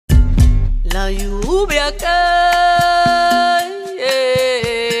La lluvia cae,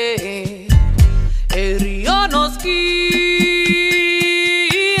 el río nos guía.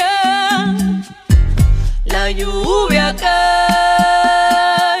 La lluvia cae,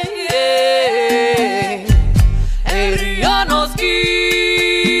 el río nos guía.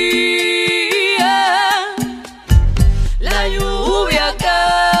 La lluvia cae,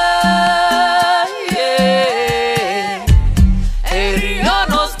 el río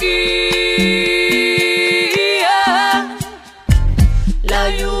nos guía. La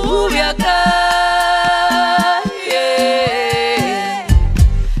lluvia cae,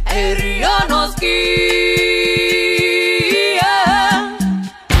 el río nos guía.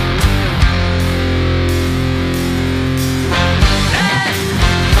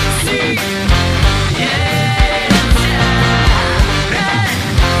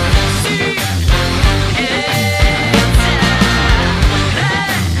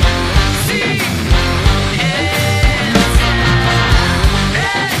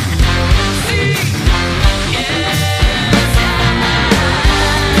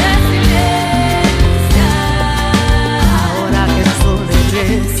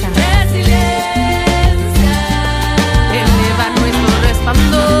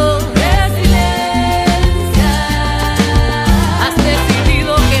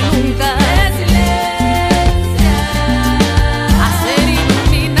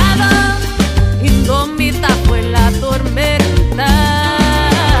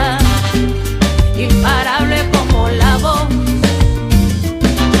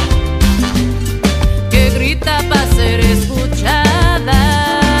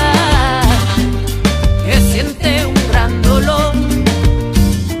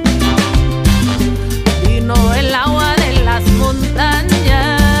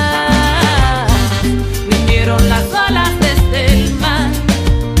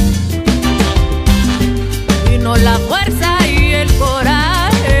 La fuerza y el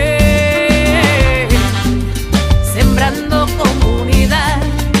coraje, sembrando comunidad.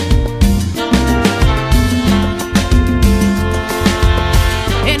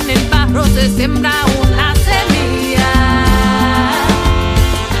 En el barro se siembra una semilla,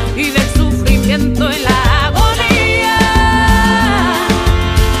 y del sufrimiento en la agonía,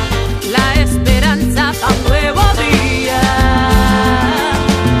 la esperanza para un nuevo día.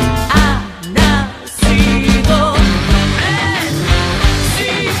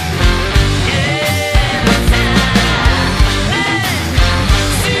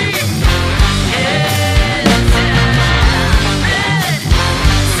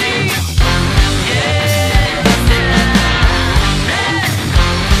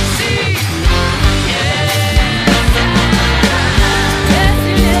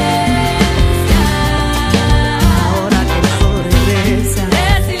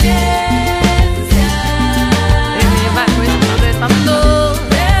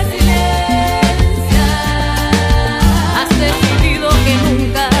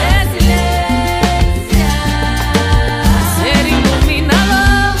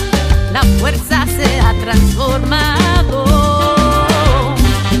 Transformado,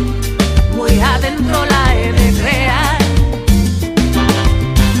 muy adentro la he de crear,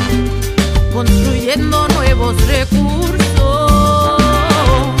 construyendo nuevos recursos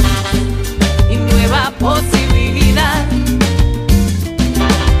y nueva posibilidad.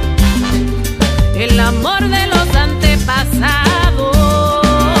 El amor de los antepasados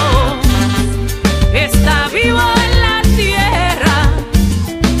está vivo en la tierra,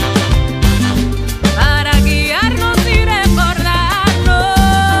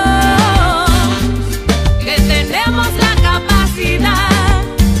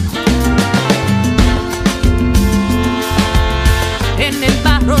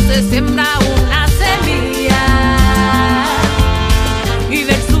 se siembra una semilla, y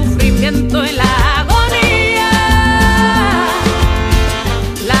del sufrimiento en la agonía,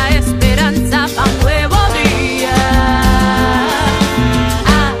 la esperanza para un nuevo día.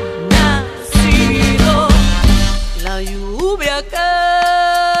 Ha nacido. La lluvia cae,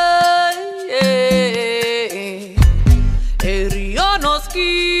 el río nos guía.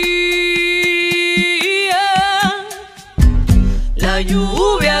 La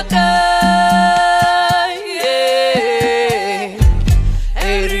lluvia cae,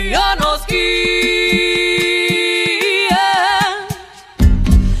 el río nos guía.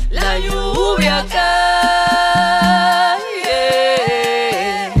 La lluvia cae,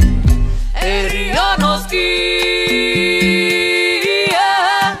 el río nos guía.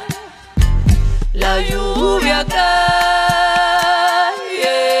 La lluvia cae,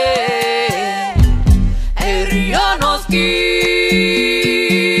 el río nos guía.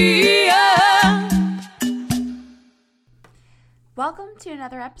 Welcome to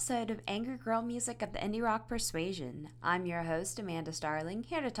another episode of Angry Girl Music of the Indie Rock Persuasion. I'm your host, Amanda Starling,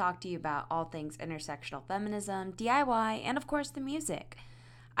 here to talk to you about all things intersectional feminism, DIY, and of course the music.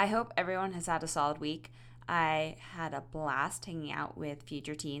 I hope everyone has had a solid week. I had a blast hanging out with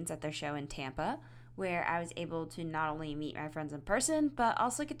Future Teens at their show in Tampa, where I was able to not only meet my friends in person, but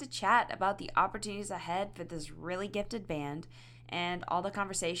also get to chat about the opportunities ahead for this really gifted band and all the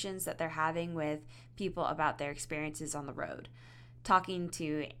conversations that they're having with people about their experiences on the road. Talking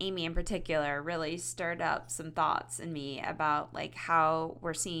to Amy in particular really stirred up some thoughts in me about how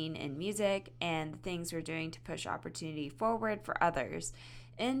we're seen in music and the things we're doing to push opportunity forward for others.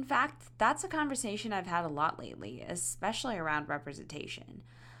 In fact, that's a conversation I've had a lot lately, especially around representation.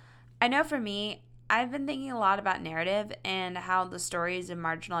 I know for me, I've been thinking a lot about narrative and how the stories of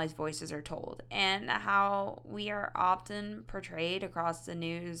marginalized voices are told and how we are often portrayed across the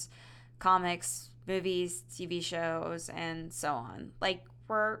news, comics, movies, TV shows, and so on.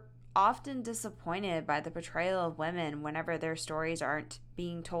 We're often disappointed by the portrayal of women whenever their stories aren't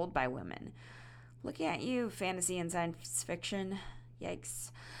being told by women. Looking at you, fantasy and science fiction. Yikes.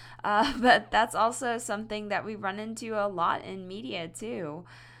 But that's also something that we run into a lot in media, too.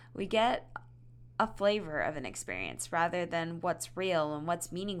 We get a flavor of an experience rather than what's real and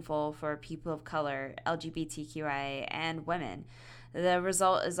what's meaningful for people of color, LGBTQIA, and women. The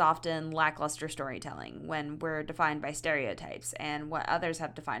result is often lackluster storytelling when we're defined by stereotypes and what others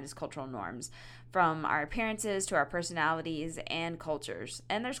have defined as cultural norms, from our appearances to our personalities and cultures.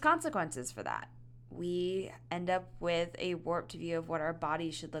 And there's consequences for that. We end up with a warped view of what our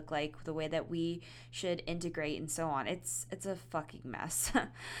bodies should look like, the way that we should integrate, and so on. It's a fucking mess.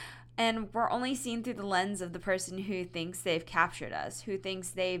 And we're only seen through the lens of the person who thinks they've captured us, who thinks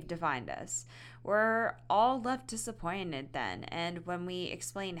they've defined us. We're all left disappointed then. And when we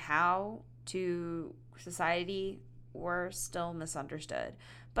explain how to society, we're still misunderstood.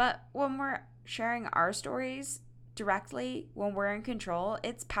 But when we're sharing our stories directly, when we're in control,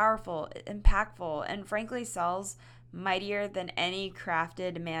 it's powerful, impactful, and frankly sells mightier than any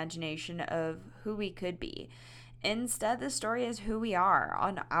crafted imagination of who we could be. Instead, the story is who we are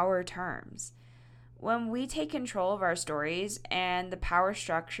on our terms. When we take control of our stories and the power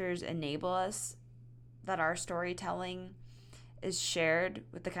structures enable us, that our storytelling is shared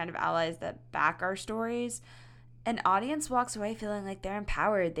with the kind of allies that back our stories, an audience walks away feeling like they're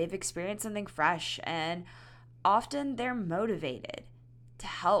empowered, they've experienced something fresh, and often they're motivated to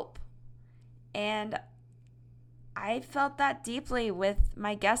help. And I felt that deeply with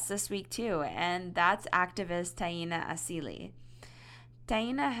my guest this week too, and that's activist Taina Asili.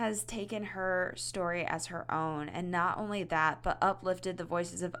 Taina has taken her story as her own, and not only that, but uplifted the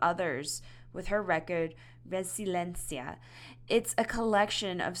voices of others with her record, Resiliencia. It's a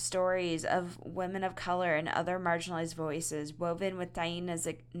collection of stories of women of color and other marginalized voices woven with Taina's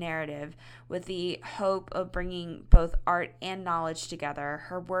narrative with the hope of bringing both art and knowledge together.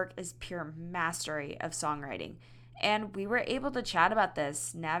 Her work is pure mastery of songwriting. And we were able to chat about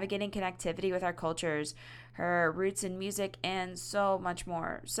this, navigating connectivity with our cultures, her roots in music, and so much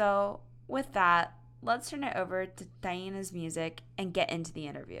more. So with that, let's turn it over to Taina's music and get into the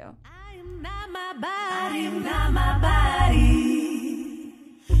interview. I am not my body. I am not my body.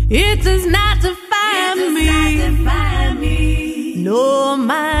 It does not define me. Not define me. Nor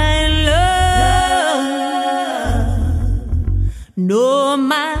my love. Nor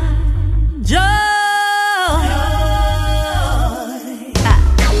my joy.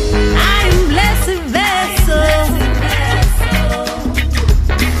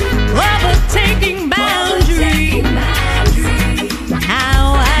 Overtaking boundary,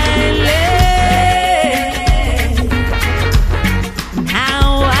 how I live,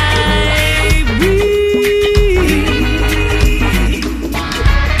 how I breathe.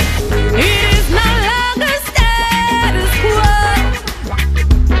 It is no longer status quo.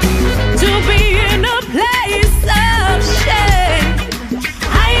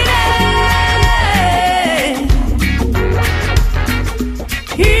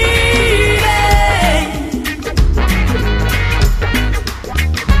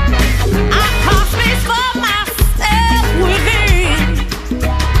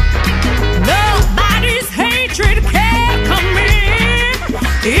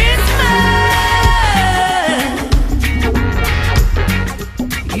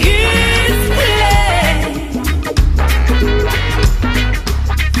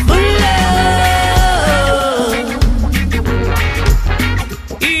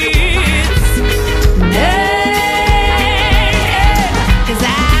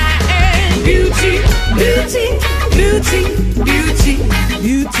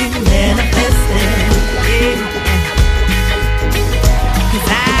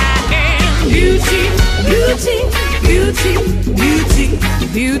 beauty, beauty,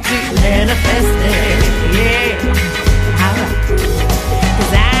 beauty manifested. Yeah, alright.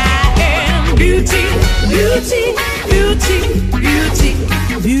 'Cause I am beauty, beauty, beauty, beauty,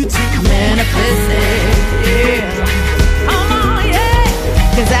 beauty manifested. Yeah, come on,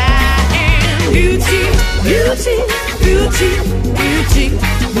 yeah. 'Cause I am beauty, beauty, beauty, beauty,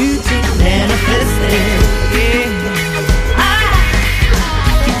 beauty manifested. Yeah.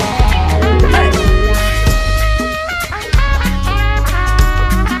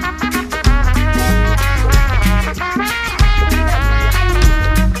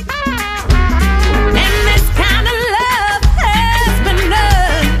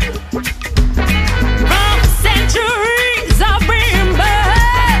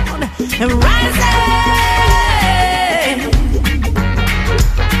 And rising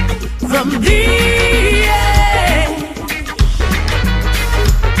from the edge,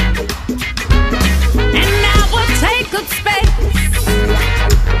 and I will take up space.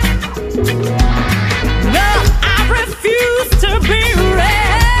 No, I refuse to be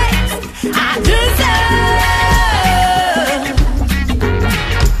raised. I deserve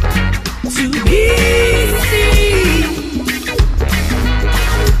to be seen.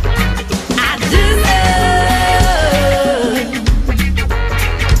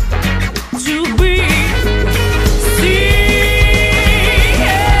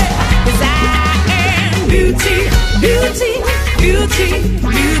 Beauty, beauty,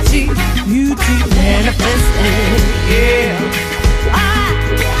 beauty, beauty manifested, yeah.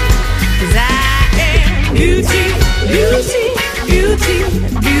 'Cause I am beauty, beauty, beauty,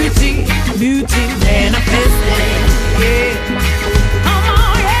 beauty, beauty manifested, yeah. Come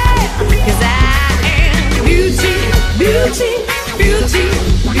on, yeah. 'Cause I am beauty, beauty, beauty,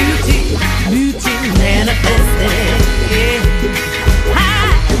 beauty, beauty manifested, yeah.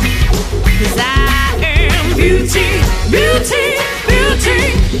 'Cause I beauty, beauty, beauty,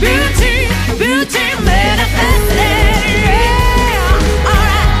 beauty, beauty manifested, yeah.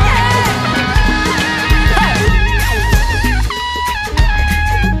 Alright,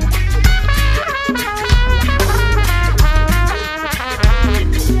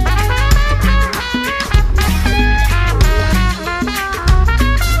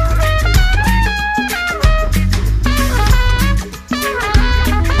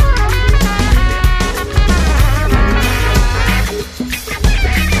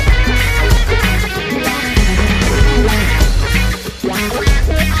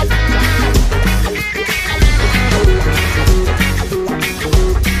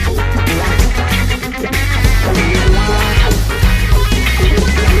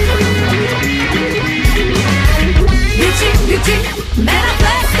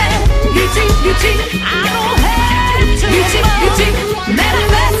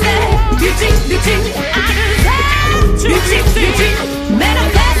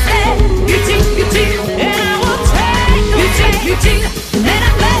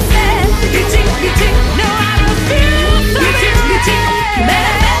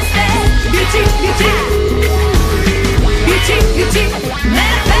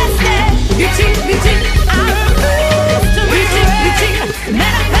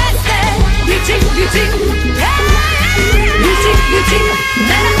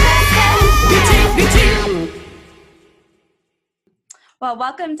 Well,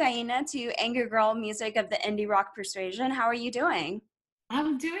 welcome, Taina, to Anger Girl Music of the Indie Rock Persuasion. How are you doing?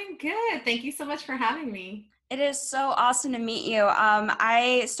 I'm doing good. Thank you so much for having me. It is so awesome to meet you.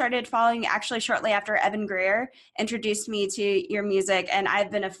 I started following actually shortly after Evan Greer introduced me to your music, and I've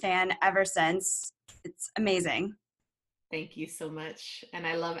been a fan ever since. It's amazing. Thank you so much. And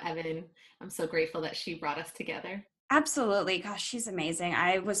I love Evan. I'm so grateful that she brought us together. Absolutely. Gosh, she's amazing.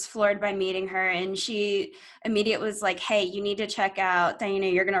 I was floored by meeting her, and she immediately was like, hey, you need to check out Diana.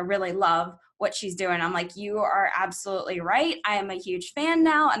 You're going to really love what she's doing. I'm like, you are absolutely right. I am a huge fan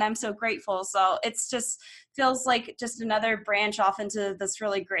now, and I'm so grateful. So it's just feels like just another branch off into this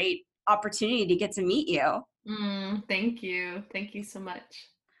really great opportunity to get to meet you. Thank you. Thank you so much.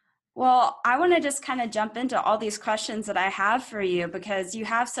 Well, I want to just kind of jump into all these questions that I have for you because you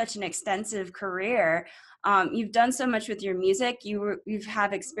have such an extensive career. You've done so much with your music. You've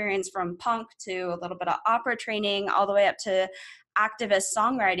had experience from punk to a little bit of opera training all the way up to activist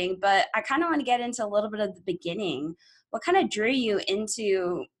songwriting. But I kind of want to get into a little bit of the beginning. What kind of drew you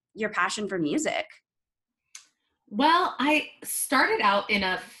into your passion for music? Well, I started out in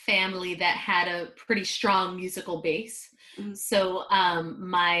a family that had a pretty strong musical base. Mm-hmm. So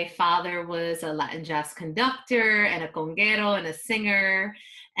my father was a Latin jazz conductor and a conguero and a singer.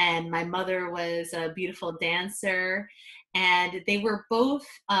 And my mother was a beautiful dancer. And they were both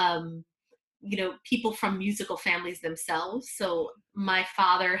people from musical families themselves. So my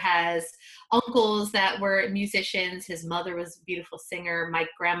father has uncles that were musicians. His mother was a beautiful singer. My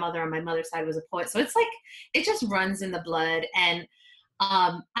grandmother on my mother's side was a poet. So it's like, it just runs in the blood. And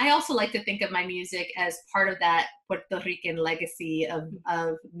I also like to think of my music as part of that Puerto Rican legacy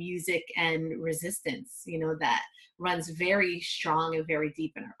of music and resistance, that runs very strong and very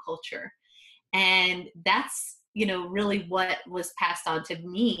deep in our culture. And that's, really what was passed on to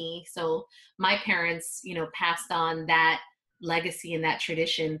me. So my parents, passed on that legacy and that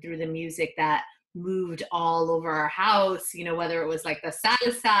tradition through the music that moved all over our house, whether it was like the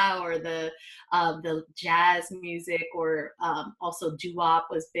salsa or the jazz music, or also doo-wop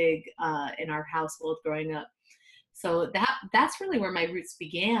was big in our household growing up. So that's really where my roots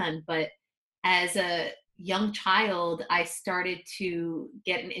began. But as a young child, I started to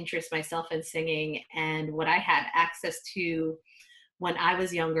get an interest myself in singing. And what I had access to when I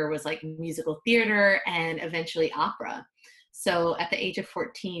was younger was like musical theater and eventually opera. So at the age of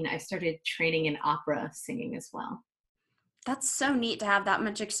 14, I started training in opera singing as well. That's so neat to have that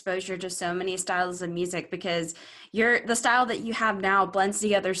much exposure to so many styles of music, because the style that you have now blends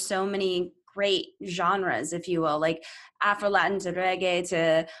together so many great genres, if you will, like Afro-Latin to reggae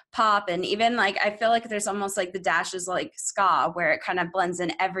to pop. And even like, I feel like there's almost like the dashes like ska, where it kind of blends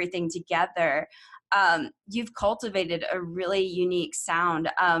in everything together. You've cultivated a really unique sound.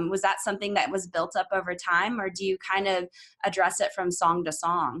 Was that something that was built up over time, or do you kind of address it from song to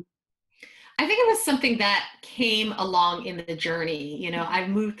song? I think it was something that came along in the journey. I've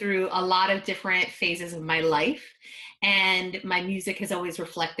moved through a lot of different phases of my life, and my music has always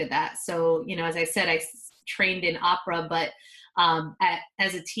reflected that. So, as I said, I trained in opera, but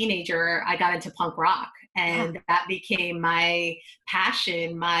as a teenager, I got into punk rock, and that became my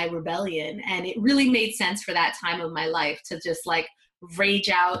passion, my rebellion. And it really made sense for that time of my life to just like rage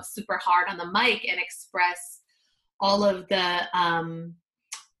out super hard on the mic and express all of the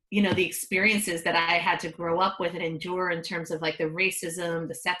experiences that I had to grow up with and endure in terms of like the racism,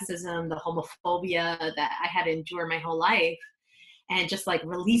 the sexism, the homophobia that I had to endure my whole life, and just like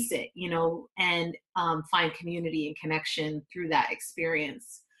release it, and find community and connection through that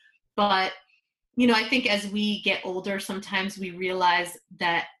experience. But, I think as we get older, sometimes we realize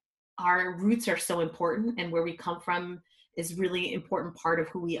that our roots are so important, and where we come from is really important part of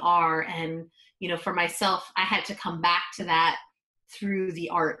who we are. And, for myself, I had to come back to that through the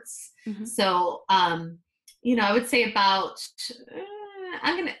arts. Mm-hmm. So, I would say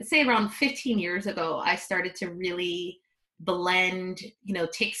I'm going to say around 15 years ago, I started to really blend,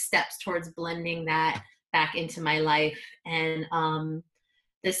 take steps towards blending that back into my life. And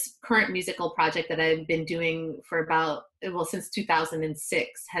this current musical project that I've been doing for since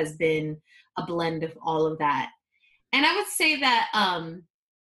 2006 has been a blend of all of that. And I would say that,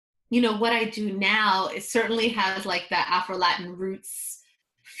 what I do now, it certainly has like the Afro-Latin roots,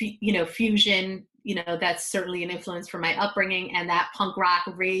 fusion, that's certainly an influence for my upbringing, and that punk rock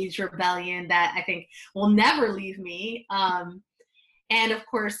rage rebellion that I think will never leave me. And of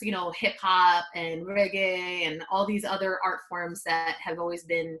course, hip hop and reggae and all these other art forms that have always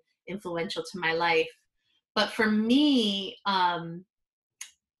been influential to my life. But for me,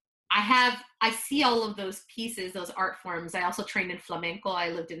 I see all of those pieces, those art forms. I also trained in flamenco. I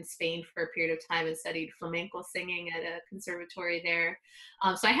lived in Spain for a period of time and studied flamenco singing at a conservatory there.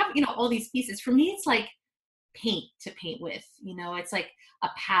 So I have, all these pieces. For me, it's like paint to paint with, it's like a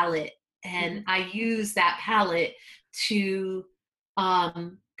palette. And I use that palette to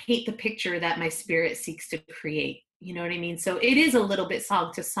paint the picture that my spirit seeks to create. You know what I mean? So it is a little bit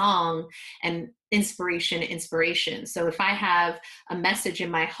song to song and inspiration to inspiration. So if I have a message in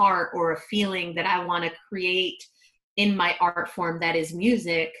my heart or a feeling that I want to create in my art form that is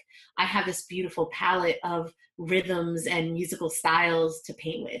music, I have this beautiful palette of rhythms and musical styles to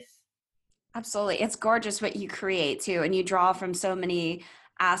paint with. Absolutely. It's gorgeous what you create too. And you draw from so many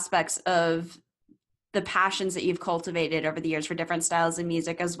aspects of the passions that you've cultivated over the years for different styles of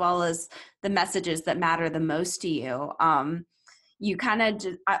music, as well as the messages that matter the most to you. You kind of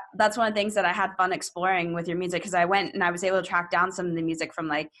just, that's one of the things that I had fun exploring with your music, because I went and I was able to track down some of the music from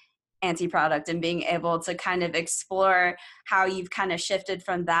like Anti-Product, and being able to kind of explore how you've kind of shifted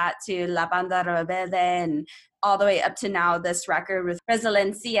from that to La Banda Rebelde and all the way up to now this record with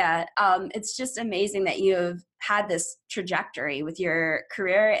Resiliencia. It's just amazing that you've had this trajectory with your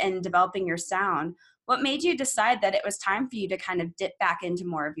career and developing your sound. What made you decide that it was time for you to kind of dip back into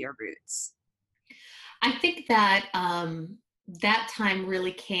more of your roots? I think that that time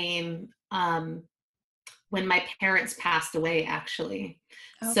really came when my parents passed away, actually.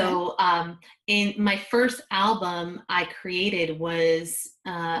 Okay. So in my first album I created was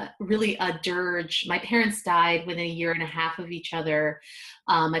really a dirge. My parents died within a year and a half of each other.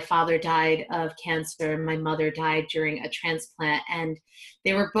 My father died of cancer. My mother died during a transplant. And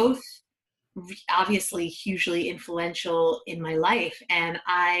they were both obviously hugely influential in my life. And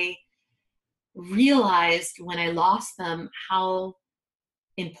I realized when I lost them how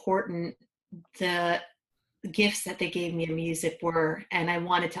important the gifts that they gave me in music were, and I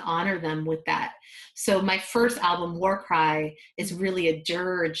wanted to honor them with that. So my first album, War Cry, is really a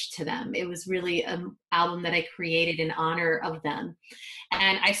dirge to them. It was really an album that I created in honor of them.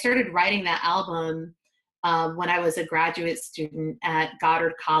 And I started writing that album when I was a graduate student at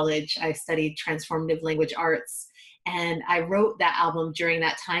Goddard College. I studied transformative language arts, and I wrote that album during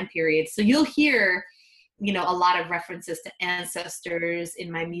that time period. So you'll hear a lot of references to ancestors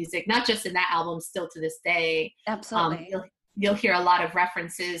in my music, not just in that album, still to this day. Absolutely. You'll hear a lot of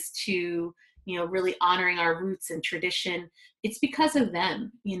references to, really honoring our roots and tradition. It's because of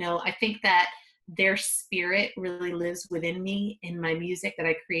them. I think that their spirit really lives within me in my music that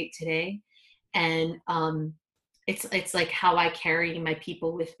I create today. And it's like how I carry my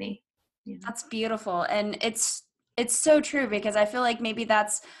people with me. That's beautiful. And it's so true, because I feel like maybe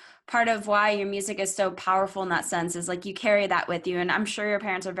that's part of why your music is so powerful in that sense, is like you carry that with you. And I'm sure your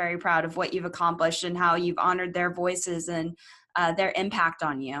parents are very proud of what you've accomplished and how you've honored their voices and their impact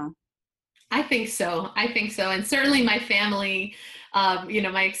on you. I think so. And certainly my family,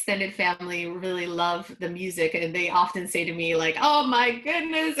 my extended family really love the music. And they often say to me like, oh my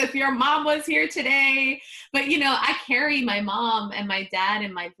goodness, if your mom was here today. But, I carry my mom and my dad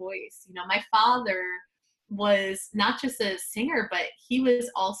in my voice. My father was not just a singer, but he was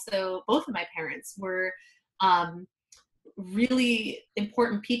also, both of my parents were really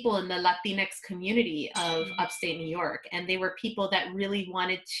important people in the Latinx community of upstate New York. And they were people that really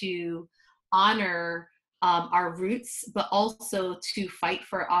wanted to honor our roots, but also to fight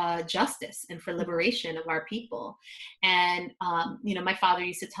for justice and for liberation of our people. And, my father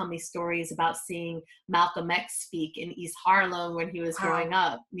used to tell me stories about seeing Malcolm X speak in East Harlem when he was growing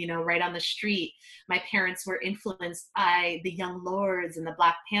up, right on the street. My parents were influenced by the Young Lords and the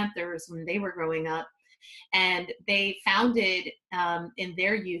Black Panthers when they were growing up. And they founded in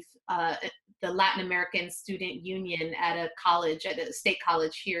their youth the Latin American Student Union at a state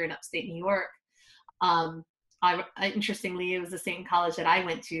college here in upstate New York. Interestingly, it was the same college that I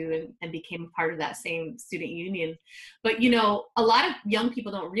went to and became part of that same student union. But, a lot of young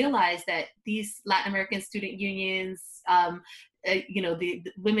people don't realize that these Latin American student unions, the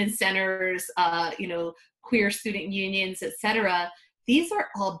women's centers, queer student unions, etc., these are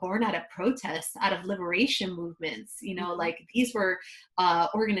all born out of protests, out of liberation movements. Like these were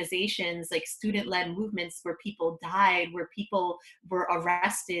organizations, like student-led movements where people died, where people were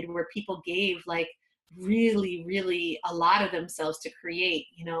arrested, where people gave like really, really a lot of themselves to create,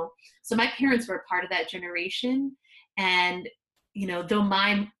 So my parents were part of that generation. And,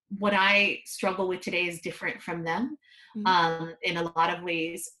 though what I struggle with today is different from them, in a lot of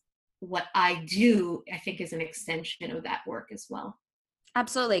ways, what I do, I think, is an extension of that work as well.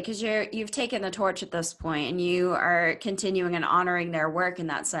 Absolutely, because you've taken the torch at this point, and you are continuing and honoring their work in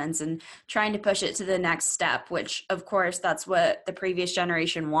that sense and trying to push it to the next step, which of course that's what the previous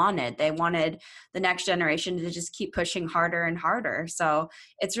generation wanted. They wanted the next generation to just keep pushing harder and harder. So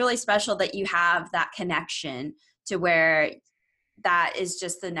it's really special that you have that connection to where that is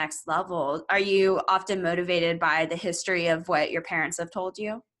just the next level. Are you often motivated by the history of what your parents have told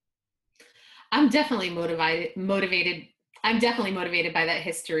you? I'm definitely motivated. I'm definitely motivated by that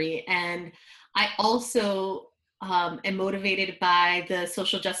history. And I also am motivated by the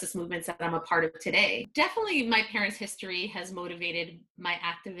social justice movements that I'm a part of today. Definitely my parents' history has motivated my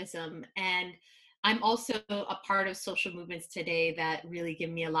activism. And I'm also a part of social movements today that really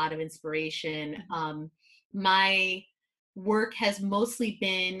give me a lot of inspiration. My work has mostly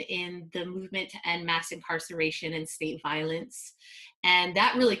been in the movement to end mass incarceration and state violence. And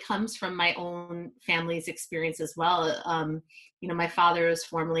that really comes from my own family's experience as well. My father was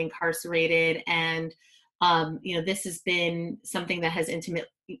formerly incarcerated, and, this has been something that has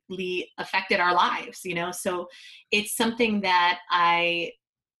intimately affected our lives, so it's something that I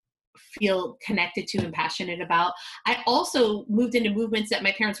feel connected to and passionate about. I also moved into movements that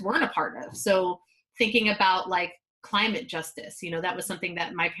my parents weren't a part of. So thinking about like climate justice, that was something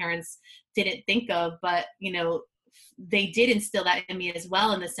that my parents didn't think of, but, they did instill that in me as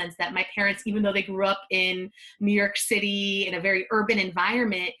well, in the sense that my parents, even though they grew up in New York City in a very urban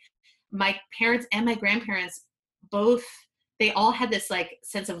environment, my parents and my grandparents both, they all had this like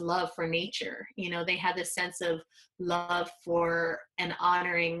sense of love for nature. They had this sense of love for and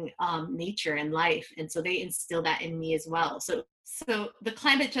honoring nature and life. And so they instilled that in me as well. So the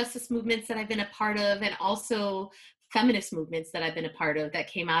climate justice movements that I've been a part of, and also feminist movements that I've been a part of that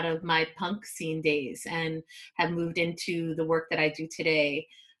came out of my punk scene days and have moved into the work that I do today,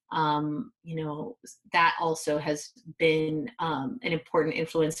 that also has been an important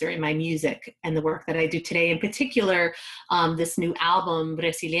influencer in my music and the work that I do today. In particular, this new album,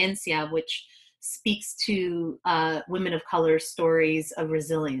 Resiliencia, which speaks to women of color stories of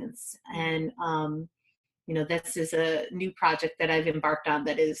resilience. And, this is a new project that I've embarked on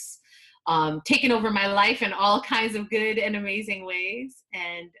that is taken over my life in all kinds of good and amazing ways,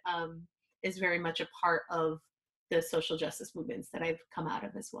 and is very much a part of the social justice movements that I've come out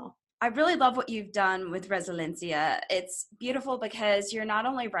of as well. I really love what you've done with Resiliencia. It's beautiful because you're not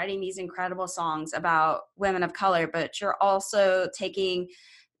only writing these incredible songs about women of color, but you're also taking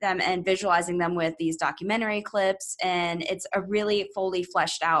them and visualizing them with these documentary clips. And it's a really fully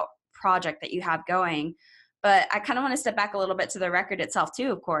fleshed out project that you have going. But I kind of want to step back a little bit to the record itself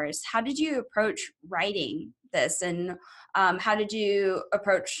too, of course. How did you approach writing this? And how did you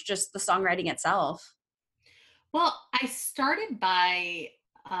approach just the songwriting itself? Well, I started by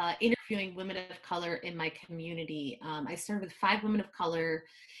interviewing women of color in my community. I started with 5 women of color,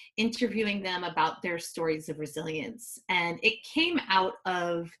 interviewing them about their stories of resilience. And it came out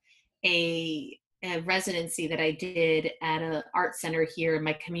of a residency that I did at an art center here in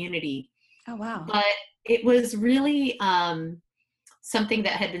my community. Oh, wow. But it was really something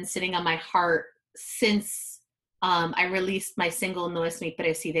that had been sitting on my heart since I released my single No Es Mi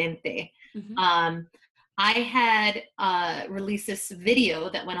Presidente. Mm-hmm. I had released this video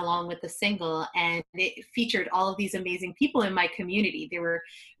that went along with the single, and it featured all of these amazing people in my community. They were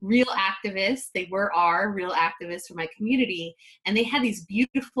real activists. They are real activists for my community. And they had these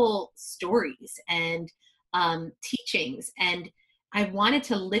beautiful stories and teachings. And I wanted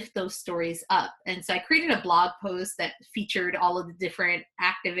to lift those stories up. And so I created a blog post that featured all of the different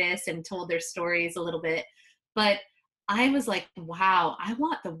activists and told their stories a little bit. But I was like, wow, I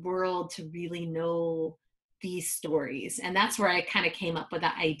want the world to really know these stories. And that's where I kind of came up with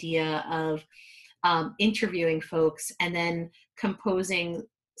that idea of interviewing folks and then composing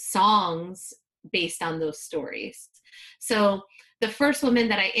songs based on those stories. So the first women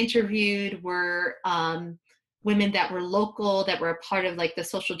that I interviewed were women that were local, that were a part of like the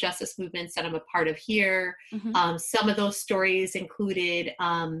social justice movements that I'm a part of here. Mm-hmm. Some of those stories included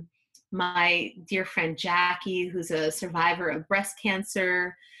my dear friend Jackie, who's a survivor of breast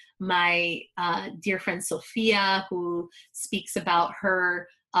cancer, my dear friend Sophia, who speaks about her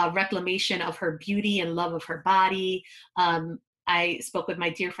reclamation of her beauty and love of her body. I spoke with my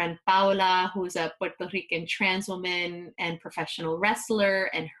dear friend Paula, who's a Puerto Rican trans woman and professional wrestler,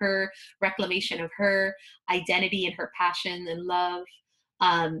 and her reclamation of her identity and her passion and love.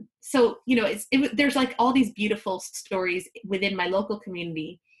 So, there's like all these beautiful stories within my local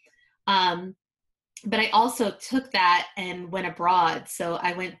community. But I also took that and went abroad. So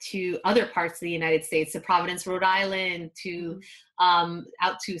I went to other parts of the United States, to Providence, Rhode Island, to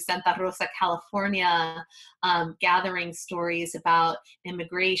out to Santa Rosa, California, gathering stories about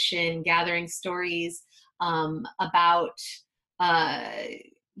immigration, gathering stories about,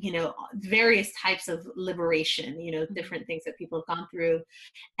 various types of liberation, different things that people have gone through.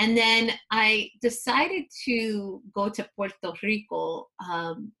 And then I decided to go to Puerto Rico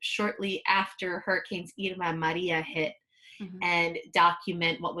shortly after Hurricanes Irma and Maria hit, and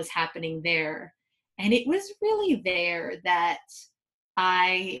document what was happening there. And it was really there that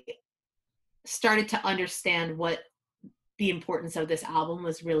I started to understand what the importance of this album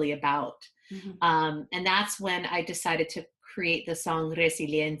was really about. And that's when I decided to create the song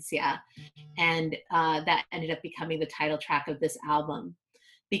Resiliencia, and that ended up becoming the title track of this album.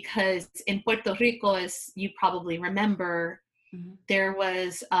 Because in Puerto Rico, as you probably remember, there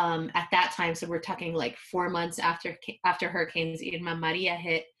was at that time, so we're talking like 4 months after Hurricanes Irma and Maria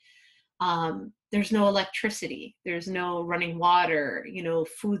hit, there's no electricity, there's no running water,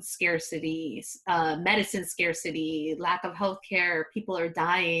 food scarcity, medicine scarcity, lack of healthcare, people are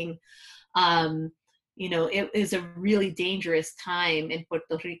dying. It is a really dangerous time in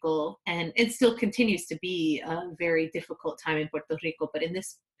Puerto Rico, and it still continues to be a very difficult time in Puerto Rico. But in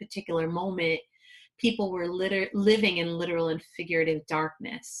this particular moment, people were living in literal and figurative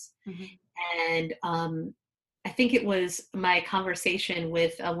darkness. And I think it was my conversation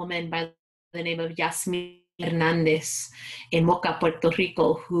with a woman by the name of Yasmin Hernandez in Moca, Puerto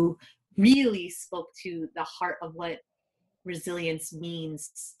Rico, who really spoke to the heart of what resilience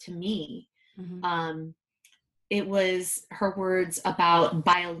means to me. it was her words about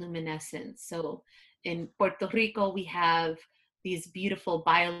bioluminescence. So in Puerto Rico, we have these beautiful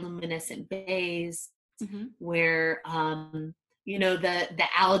bioluminescent bays where, the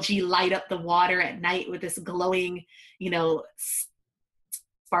algae light up the water at night with this glowing,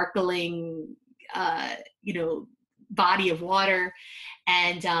 sparkling, body of water.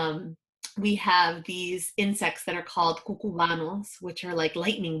 And we have these insects that are called cucubanos, which are like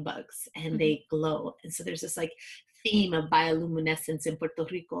lightning bugs, and they glow. And so there's this like theme of bioluminescence in Puerto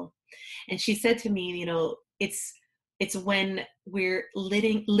Rico. And she said to me, it's when we're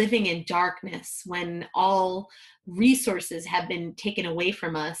living in darkness, when all resources have been taken away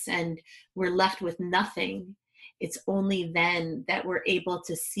from us and we're left with nothing. It's only then that we're able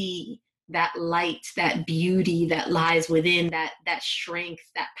to see that light, that beauty that lies within, that strength,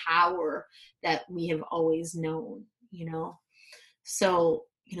 that power that we have always known, So,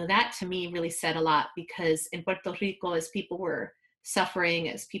 that to me really said a lot, because in Puerto Rico, as people were suffering,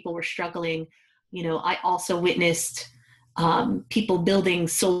 as people were struggling, I also witnessed people building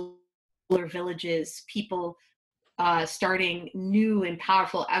solar villages, people starting new and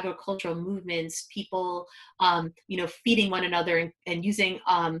powerful agricultural movements, people, feeding one another and using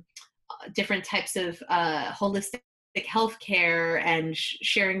different types of holistic healthcare and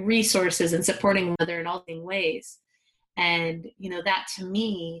sharing resources and supporting one another in all these ways. And, that to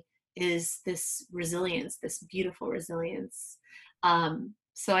me is this resilience, this beautiful resilience.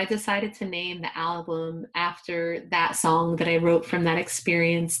 So I decided to name the album after that song that I wrote from that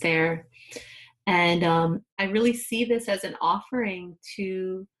experience there. And I really see this as an offering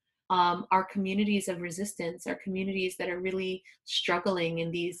to our communities of resistance, our communities that are really struggling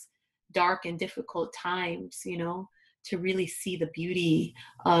in these dark and difficult times, to really see the beauty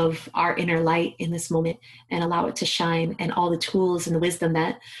of our inner light in this moment and allow it to shine, and all the tools and the wisdom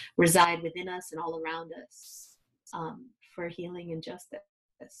that reside within us and all around us for healing and justice.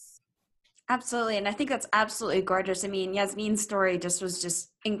 Absolutely. And I think that's absolutely gorgeous. I mean, Yasmin's story was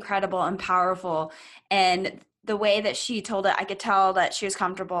just incredible and powerful. And the way that she told it, I could tell that she was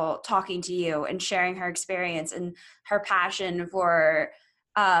comfortable talking to you and sharing her experience and her passion for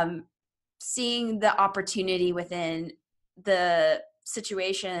seeing the opportunity within the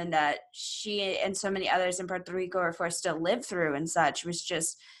situation that she and so many others in Puerto Rico are forced to live through and such was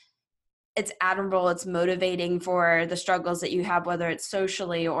just, it's admirable. It's motivating for the struggles that you have, whether it's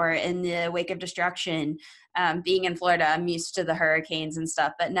socially or in the wake of destruction. Being in Florida, I'm used to the hurricanes and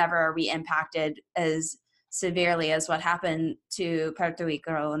stuff, but never are we impacted as severely as what happened to Puerto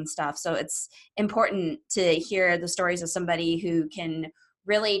Rico and stuff. So it's important to hear the stories of somebody who can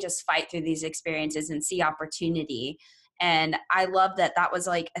really just fight through these experiences and see opportunity. And I love that was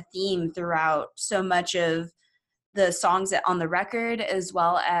like a theme throughout so much of the songs on the record, as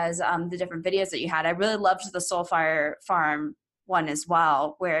well as the different videos that you had. I really loved the Soulfire Farm one as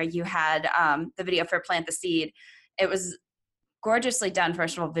well, where you had the video for Plant the Seed. It was gorgeously done,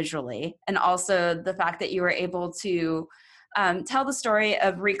 first of all, visually, and also the fact that you were able to tell the story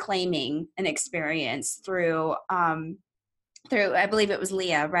of reclaiming an experience through, I believe it was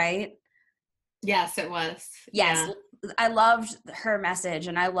Leah, right? Yes, it was. Yes. Yeah. I loved her message,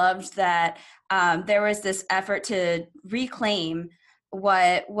 and I loved that there was this effort to reclaim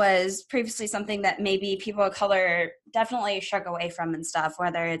what was previously something that maybe people of color definitely shrug away from and stuff,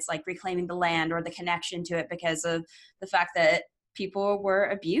 whether it's like reclaiming the land or the connection to it because of the fact that people were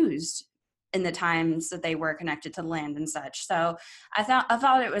abused in the times that they were connected to the land and such. So I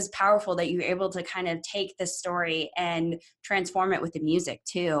thought it was powerful that you were able to kind of take this story and transform it with the music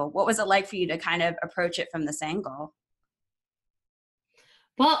too. What was it like for you to kind of approach it from this angle?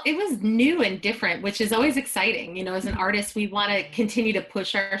 Well, it was new and different, which is always exciting. As an artist, we want to continue to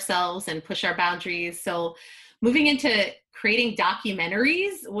push ourselves and push our boundaries. So moving into creating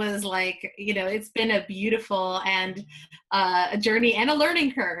documentaries was like, it's been a beautiful and a journey and a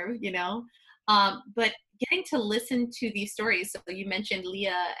learning curve, but getting to listen to these stories. So you mentioned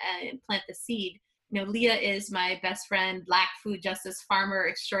Leah and Plant the Seed. Leah is my best friend, Black food justice farmer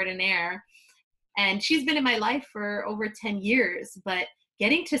extraordinaire. And she's been in my life for over 10 years, but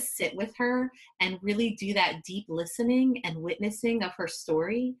getting to sit with her and really do that deep listening and witnessing of her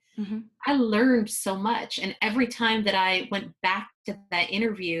story, I learned so much. And every time that I went back to that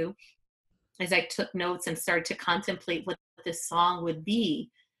interview, as I took notes and started to contemplate what this song would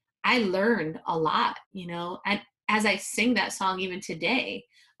be, I learned a lot, and as I sing that song even today,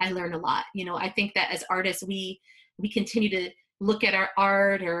 I learn a lot. I think that as artists, we continue to look at our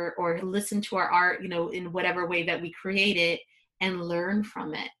art or listen to our art, in whatever way that we create it, and learn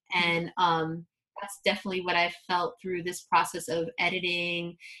from it. And that's definitely what I felt through this process of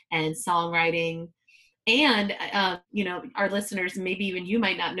editing and songwriting. And, our listeners, maybe even you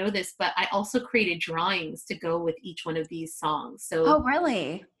might not know this, but I also created drawings to go with each one of these songs. So, Oh,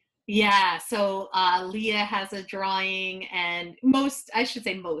 really? yeah. So Leah has a drawing, and most of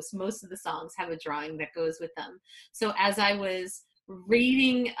the songs have a drawing that goes with them. So as I was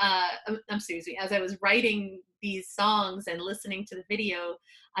reading, as I was writing these songs and listening to the video,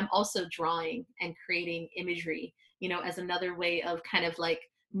 I'm also drawing and creating imagery, as another way of kind of like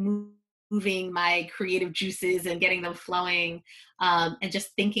moving my creative juices and getting them flowing, and just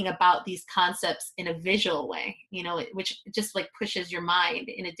thinking about these concepts in a visual way, which just like pushes your mind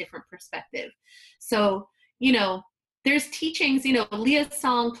in a different perspective. So, there's teachings, Leah's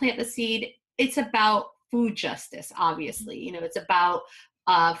song, Plant the Seed, it's about food justice, obviously. It's about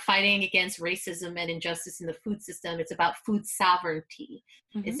fighting against racism and injustice in the food system. It's about food sovereignty.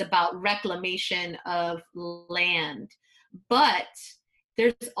 Mm-hmm. It's about reclamation of land. But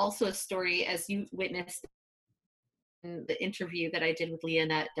there's also a story, as you witnessed in the interview that I did with Leah in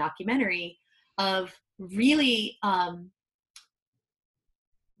that documentary, of really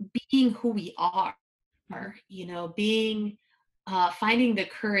being who we are, finding the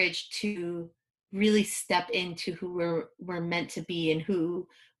courage to really step into who we're meant to be and who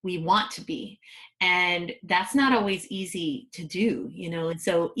we want to be. And that's not always easy to do, and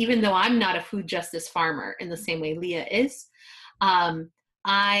so even though I'm not a food justice farmer in the same way Leah is,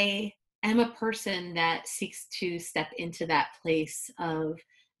 I am a person that seeks to step into that place of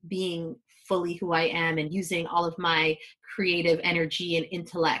being fully who I am and using all of my creative energy and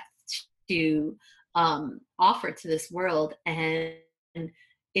intellect to offer to this world. And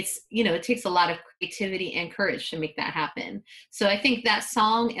it's, it takes a lot of creativity and courage to make that happen. So I think that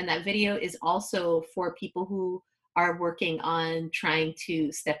song and that video is also for people who are working on trying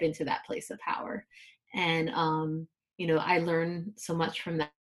to step into that place of power. And, I learned so much from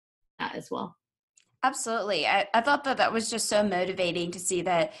that as well. Absolutely. I thought that was just so motivating to see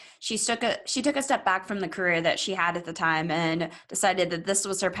that she took a step back from the career that she had at the time and decided that this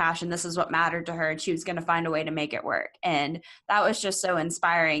was her passion. This is what mattered to her, and she was going to find a way to make it work. And that was just so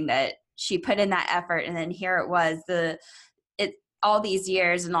inspiring that she put in that effort. And then here it was, all these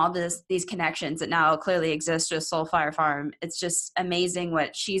years and all these connections that now clearly exist with Soulfire Farm. It's just amazing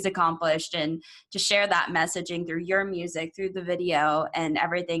what she's accomplished, and to share that messaging through your music, through the video and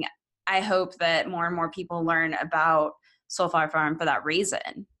everything. I hope that more and more people learn about Soulfire Farm for that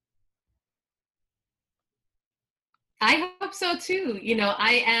reason. I hope so too.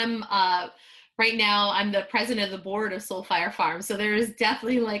 I am right now, I'm the president of the board of Soulfire Farm. So there is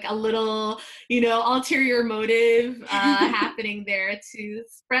definitely like a little, ulterior motive happening there to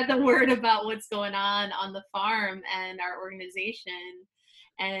spread the word about what's going on the farm and our organization,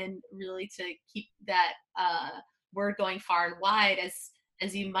 and really to keep that word going far and wide.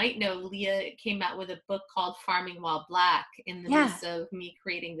 As you might know, Leah came out with a book called Farming While Black in the midst of me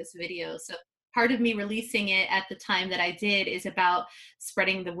creating this video. So part of me releasing it at the time that I did is about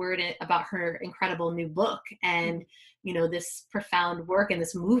spreading the word about her incredible new book and, this profound work and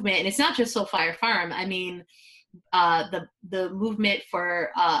this movement. And it's not just Soulfire Farm. I mean, the movement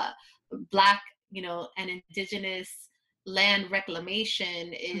for Black, and Indigenous land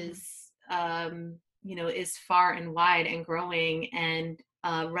reclamation is, is far and wide and growing and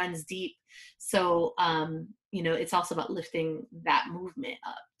runs deep. So, it's also about lifting that movement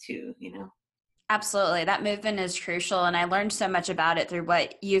up too, Absolutely. That movement is crucial. And I learned so much about it through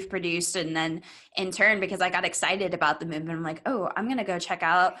what you've produced. And then in turn, because I got excited about the movement, I'm like, oh, I'm going to go check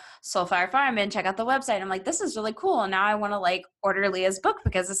out Soulfire Farm and check out the website. I'm like, this is really cool. And now I want to order Leah's book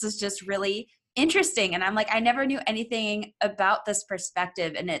because this is just really interesting. And I'm like, I never knew anything about this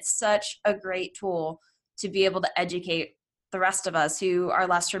perspective. And it's such a great tool to be able to educate the rest of us who are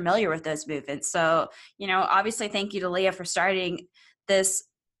less familiar with those movements. So, obviously thank you to Leah for starting this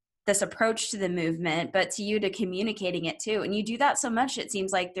approach to the movement, but to you to communicating it too. And you do that so much, it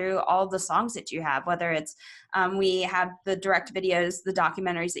seems like, through all the songs that you have, whether it's, we have the direct videos, the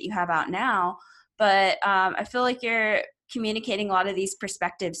documentaries that you have out now, but I feel like you're communicating a lot of these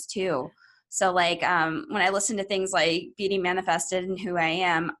perspectives too. So when I listen to things like Beauty Manifested and Who I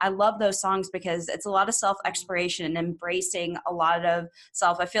Am, I love those songs because it's a lot of self-exploration and embracing a lot of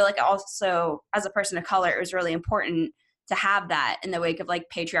self. I feel like also as a person of color, it was really important to have that in the wake of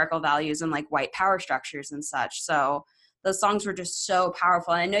patriarchal values and white power structures and such. So those songs were just so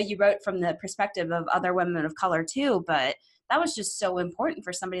powerful. And I know you wrote from the perspective of other women of color too, but that was just so important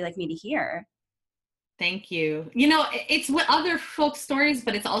for somebody like me to hear. Thank you. It's what other folks' stories,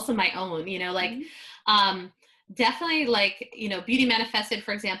 but it's also my own, definitely Beauty Manifested,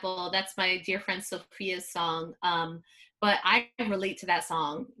 for example, that's my dear friend Sophia's song. but I relate to that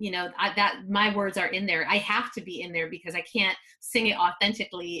song. That my words are in there. I have to be in there because I can't sing it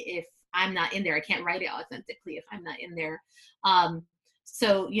authentically if I'm not in there. I can't write it authentically if I'm not in there.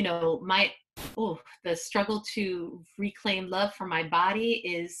 So, the struggle to reclaim love for my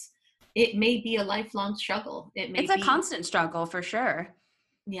body it may be a lifelong struggle. It's a constant struggle for sure.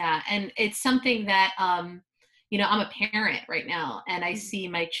 Yeah. And it's something that, I'm a parent right now, and I see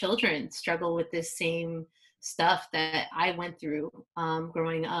my children struggle with this same stuff that I went through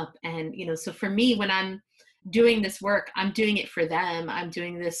growing up. And, so for me, when I'm doing this work, I'm doing it for them. I'm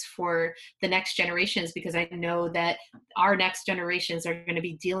doing this for the next generations, because I know that our next generations are going to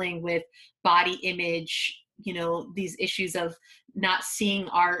be dealing with body image, these issues of not seeing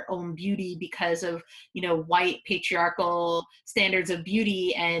our own beauty because of, white patriarchal standards of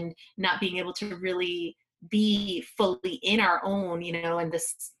beauty, and not being able to really be fully in our own, and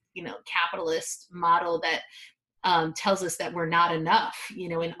this, capitalist model that tells us that we're not enough,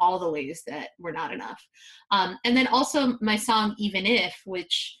 in all the ways that we're not enough. And then also my song, Even If,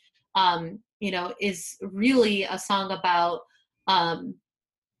 which, is really a song about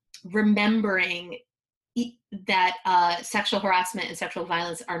remembering that sexual harassment and sexual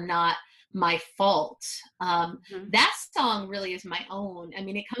violence are not my fault. That song really is my own. I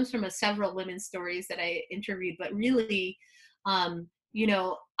mean, it comes from several women's stories that I interviewed, but really,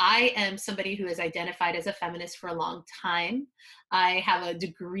 I am somebody who has identified as a feminist for a long time. I have a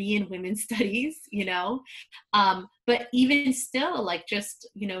degree in women's studies, but even still, like, just,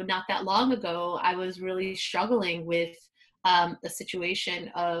 not that long ago, I was really struggling with a situation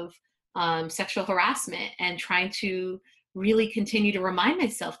of sexual harassment, and trying to really continue to remind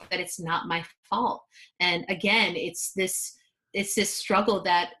myself that it's not my fault. And again, it's this struggle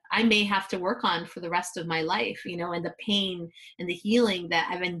that I may have to work on for the rest of my life, and the pain and the healing that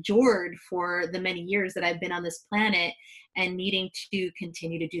I've endured for the many years that I've been on this planet, and needing to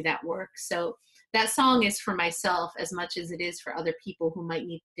continue to do that work. So that song is for myself as much as it is for other people who might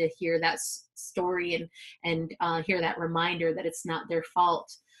need to hear that story and hear that reminder that it's not their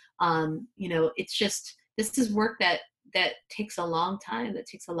fault. It's just, this is work that takes a long time, that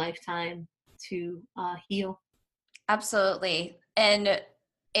takes a lifetime to heal. Absolutely. And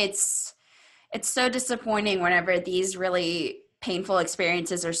it's so disappointing whenever these really painful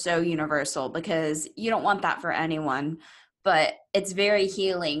experiences are so universal, because you don't want that for anyone. But it's very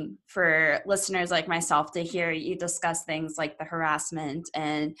healing for listeners like myself to hear you discuss things like the harassment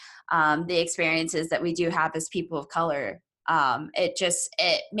and the experiences that we do have as people of color.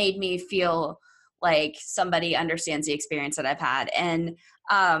 It made me feel like somebody understands the experience that I've had. And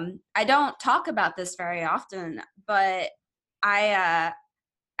I don't talk about this very often, but I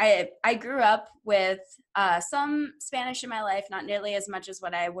grew up with some Spanish in my life, not nearly as much as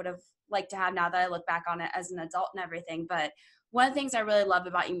what I would have liked to have now that I look back on it as an adult and everything. But one of the things I really love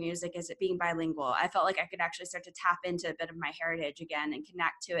about your music is it being bilingual. I felt like I could actually start to tap into a bit of my heritage again and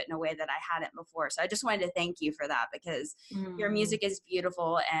connect to it in a way that I hadn't before. So I just wanted to thank you for that, because your music is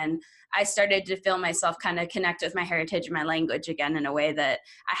beautiful. And I started to feel myself kind of connect with my heritage and my language again in a way that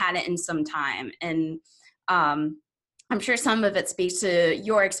I hadn't in some time. And I'm sure some of it speaks to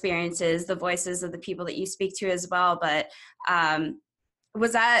your experiences, the voices of the people that you speak to as well. But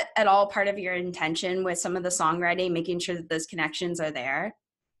was that at all part of your intention with some of the songwriting, making sure that those connections are there?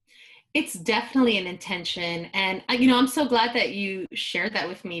 It's definitely an intention. And, I'm so glad that you shared that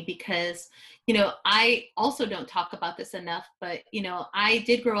with me, because, I also don't talk about this enough, but, I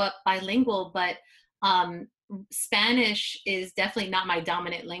did grow up bilingual, but Spanish is definitely not my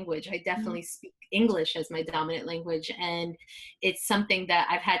dominant language. I definitely speak English as my dominant language. And it's something that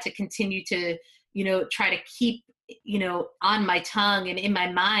I've had to continue to, try to keep, on my tongue and in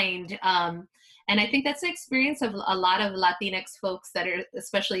my mind. And I think that's the experience of a lot of Latinx folks that are,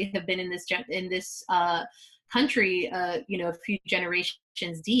 especially have been in this country, a few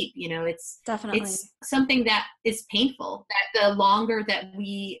generations deep. It's definitely, it's something that is painful, that the longer that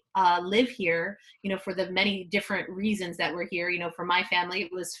we live here, for the many different reasons that we're here, for my family,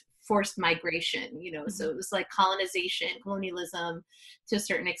 it was forced migration, so it was like colonialism to a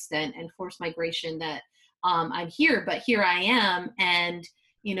certain extent, and forced migration that I'm here, but here I am. And,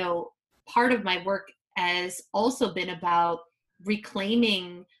 part of my work has also been about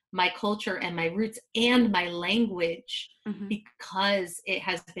reclaiming my culture and my roots and my language, because it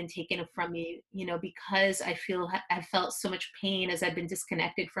has been taken from me, because I felt so much pain as I've been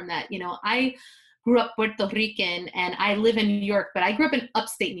disconnected from that. I grew up Puerto Rican and I live in New York, but I grew up in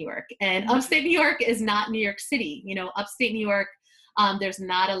upstate New York, and upstate New York is not New York City. Upstate New York, there's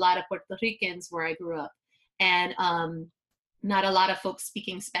not a lot of Puerto Ricans where I grew up, and not a lot of folks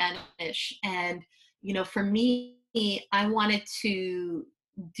speaking Spanish. And, for me, I wanted to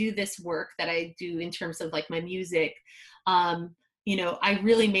do this work that I do in terms of like my music. I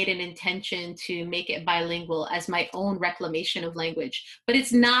really made an intention to make it bilingual as my own reclamation of language. But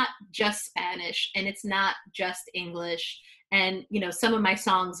it's not just Spanish and it's not just English. And, some of my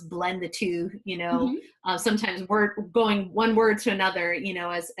songs blend the two, sometimes we're going one word to another,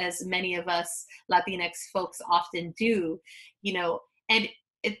 as many of us Latinx folks often do, and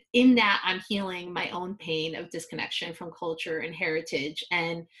in that I'm healing my own pain of disconnection from culture and heritage.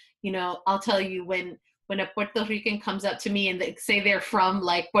 And, I'll tell you, when a Puerto Rican comes up to me and they say they're from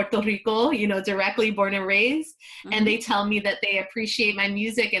like Puerto Rico, directly born and raised, and they tell me that they appreciate my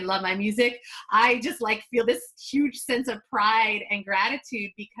music and love my music, I just like feel this huge sense of pride and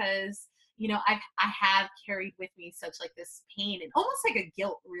gratitude because, I have carried with me such like this pain and almost like a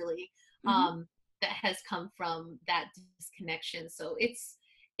guilt really, that has come from that disconnection. So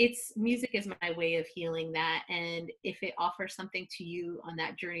it's music is my way of healing that. And if it offers something to you on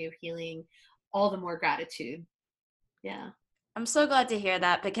that journey of healing, all the more gratitude. Yeah. I'm so glad to hear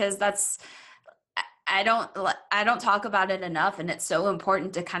that, because I don't talk about it enough, and it's so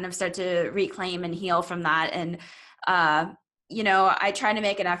important to kind of start to reclaim and heal from that. And I try to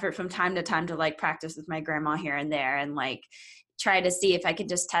make an effort from time to time to like practice with my grandma here and there, and like try to see if I could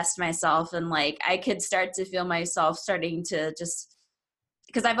just test myself, and like I could start to feel myself starting to just,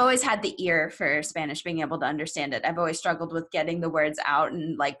 because I've always had the ear for Spanish, being able to understand it. I've always struggled with getting the words out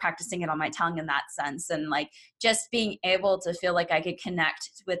and like practicing it on my tongue in that sense. And like just being able to feel like I could connect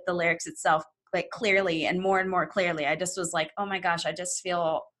with the lyrics itself, like clearly and more clearly. I just was like, oh my gosh, I just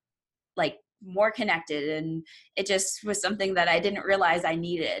feel like more connected. And it just was something that I didn't realize I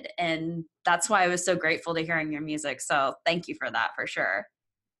needed. And that's why I was so grateful to hearing your music. So thank you for that, for sure.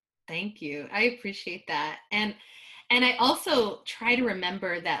 Thank you. I appreciate that. And I also try to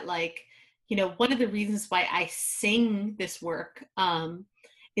remember that, like, one of the reasons why I sing this work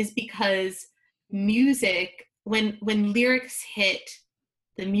is because music, when lyrics hit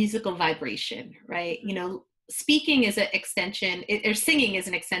the musical vibration, right? Speaking is an extension, or singing is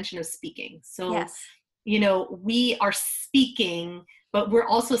an extension of speaking. So, yes. We are speaking, but we're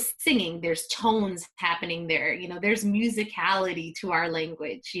also singing. There's tones happening there. There's musicality to our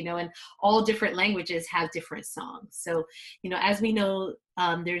language, and all different languages have different songs. So, as we know,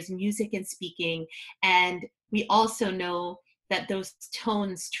 there's music in speaking, and we also know that those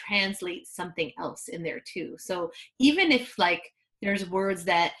tones translate something else in there too. So even if like there's words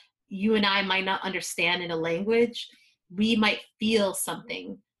that you and I might not understand in a language, we might feel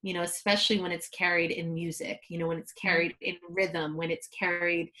something, especially when it's carried in music, when it's carried in rhythm, when it's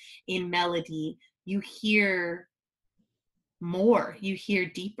carried in melody, you hear more, you hear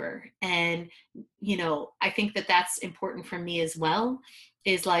deeper. And, I think that that's important for me as well,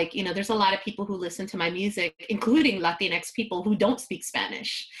 is like, there's a lot of people who listen to my music, including Latinx people who don't speak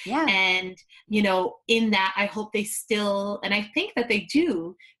Spanish. Yeah. And, in that, I hope they still, and I think that they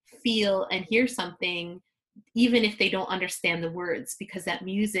do feel and hear something, even if they don't understand the words, because that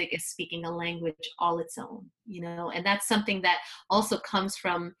music is speaking a language all its own, and that's something that also comes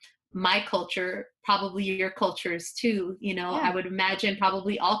from my culture, probably your cultures too, Yeah. I would imagine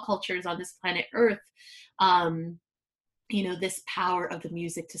probably all cultures on this planet Earth, this power of the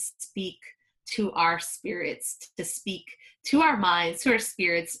music to speak to our spirits, to speak to our minds, to our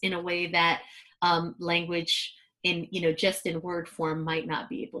spirits in a way that language in, just in word form might not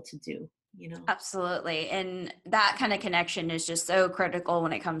be able to do. Absolutely. And that kind of connection is just so critical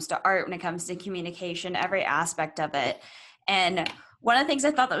when it comes to art, when it comes to communication, every aspect of it. And one of the things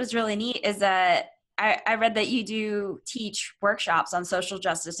I thought that was really neat is that I read that you do teach workshops on social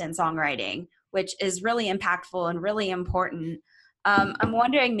justice and songwriting, which is really impactful and really important. I'm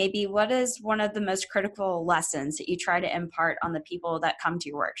wondering maybe what is one of the most critical lessons that you try to impart on the people that come to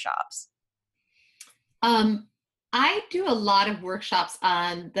your workshops? I do a lot of workshops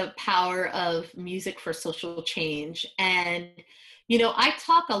on the power of music for social change. And, I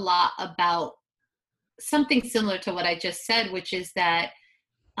talk a lot about something similar to what I just said, which is that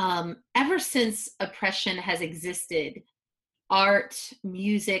ever since oppression has existed, art,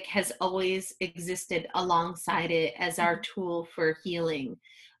 music has always existed alongside it as our tool for healing,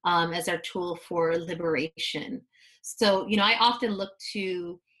 as our tool for liberation. So, I often look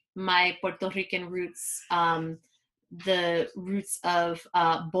to my Puerto Rican roots, the roots of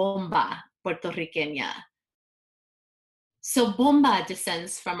bomba puertorriqueña. So bomba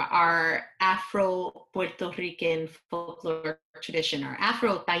descends from our Afro-Puerto Rican folklore tradition, or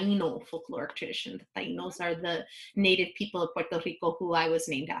Afro-Taino folklore tradition. The Tainos are the native people of Puerto Rico who I was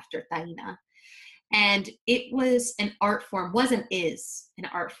named after, Taina. And it was an art form, is an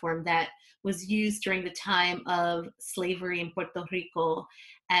art form that was used during the time of slavery in Puerto Rico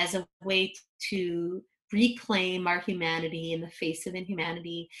as a way to reclaim our humanity in the face of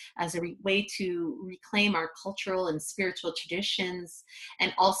inhumanity, as a way to reclaim our cultural and spiritual traditions,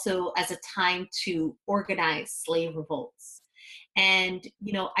 and also as a time to organize slave revolts. And,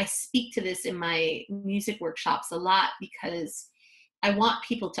 I speak to this in my music workshops a lot because I want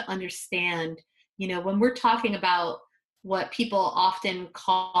people to understand, when we're talking about what people often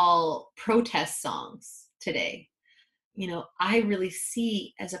call protest songs today, I really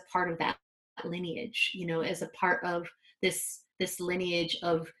see as a part of that lineage, as a part of this lineage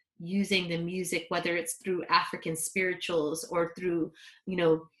of using the music, whether it's through African spirituals or through,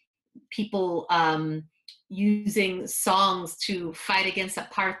 people using songs to fight against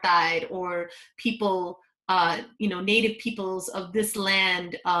apartheid, or people, native peoples of this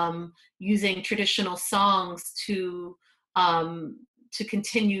land using traditional songs to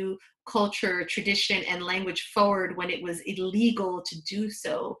continue culture, tradition, and language forward when it was illegal to do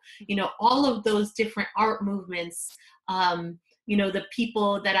so. All of those different art movements, the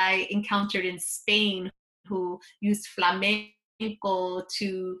people that I encountered in Spain who used flamenco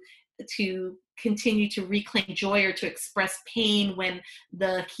to continue to reclaim joy or to express pain when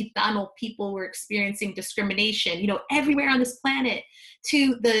the Gitano people were experiencing discrimination, everywhere on this planet,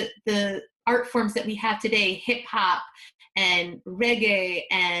 to the art forms that we have today, hip hop and reggae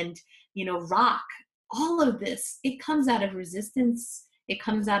and, rock. All of this, it comes out of resistance. It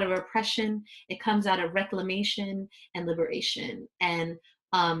comes out of oppression. It comes out of reclamation and liberation. And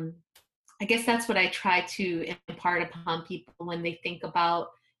I guess that's what I try to impart upon people when they think about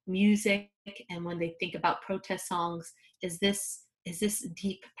music and when they think about protest songs, is this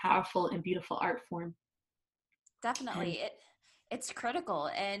deep, powerful, and beautiful art form. Definitely. It's critical,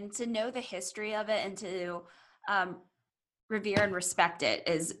 and to know the history of it and to revere and respect it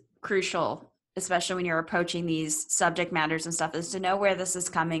is crucial, especially when you're approaching these subject matters and stuff, is to know where this is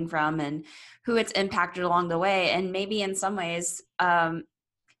coming from and who it's impacted along the way, and maybe in some ways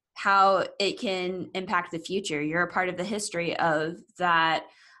how it can impact the future. You're a part of the history of that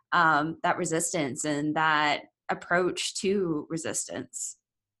resistance and that approach to resistance.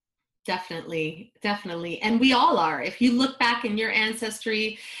 Definitely. And we all are. If you look back in your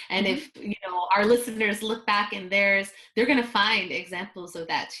ancestry, and if, our listeners look back in theirs, they're going to find examples of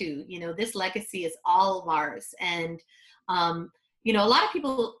that too. This legacy is all of ours. And, a lot of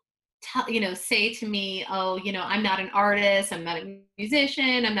people say to me, oh, I'm not an artist, I'm not a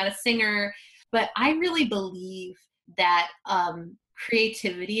musician, I'm not a singer, but I really believe that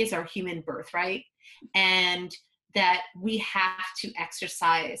creativity is our human birthright, and that we have to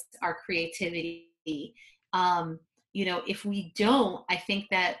exercise our creativity. If we don't, I think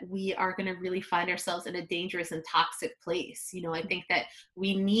that we are going to really find ourselves in a dangerous and toxic place. I think that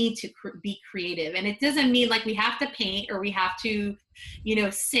we need to be creative, and it doesn't mean like we have to paint or we have to,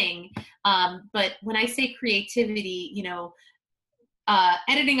 sing. But when I say creativity,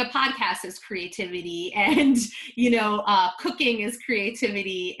 editing a podcast is creativity, and cooking is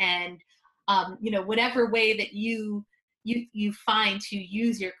creativity, and whatever way that you find to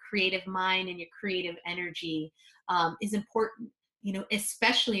use your creative mind and your creative energy is important.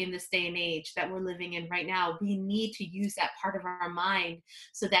 Especially in this day and age that we're living in right now, we need to use that part of our mind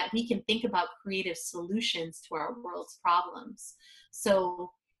so that we can think about creative solutions to our world's problems.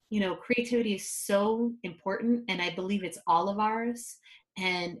 So creativity is so important, and I believe it's all of ours.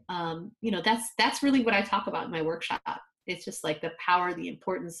 And, that's really what I talk about in my workshop. It's just like the power, the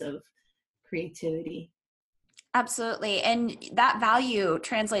importance of creativity. Absolutely. And that value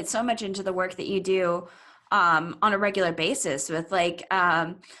translates so much into the work that you do on a regular basis with like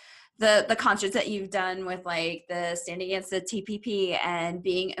the concerts that you've done with like the Stand Against the TPP, and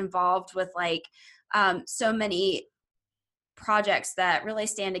being involved with like so many projects that really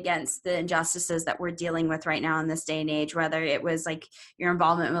stand against the injustices that we're dealing with right now in this day and age, whether it was like your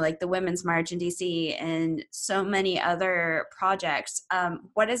involvement with like the Women's March in DC and so many other projects.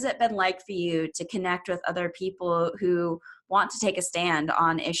 What has it been like for you to connect with other people who want to take a stand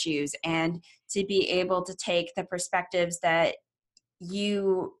on issues and to be able to take the perspectives that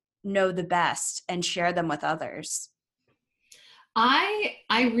you know the best and share them with others? I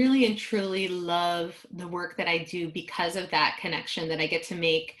really and truly love the work that I do because of that connection that I get to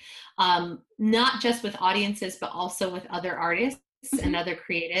make, not just with audiences, but also with other artists and other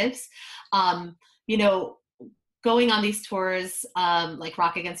creatives. Going on these tours, like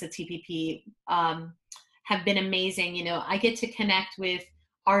Rock Against the TPP, have been amazing. I get to connect with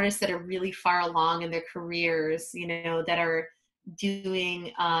artists that are really far along in their careers, that are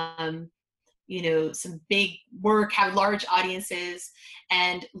doing, some big work, have large audiences,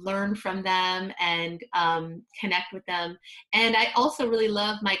 and learn from them and connect with them. And I also really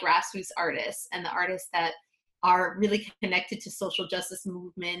love my grassroots artists and the artists that are really connected to social justice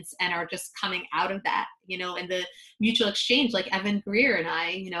movements and are just coming out of that, and the mutual exchange, like Evan Greer and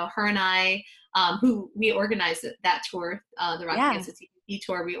I, her and I, who we organized that tour, the Rock Against the TPP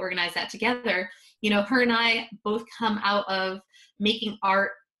tour, we organized that together. Her and I both come out of making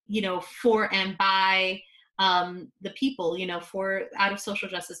art, for and by the people, out of social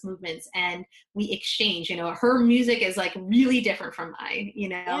justice movements, and we exchange. Her music is like really different from mine,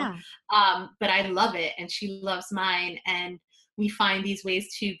 but I love it and she loves mine, and we find these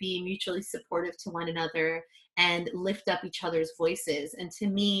ways to be mutually supportive to one another and lift up each other's voices. And to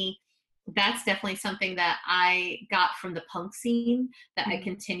me, that's definitely something that I got from the punk scene that I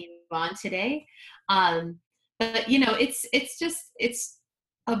continue on today. But it's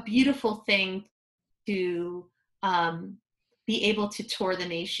a beautiful thing to be able to tour the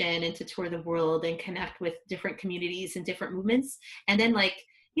nation and to tour the world and connect with different communities and different movements. And then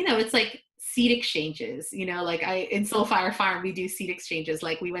it's like seed exchanges, like in Soulfire Farm, we do seed exchanges.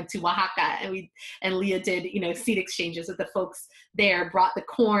 Like we went to Oaxaca and Leah did, seed exchanges with the folks there, brought the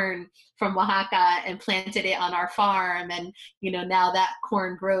corn from Oaxaca and planted it on our farm. And, now that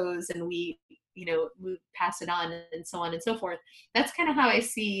corn grows and we, pass it on and so on and so forth. That's kind of how I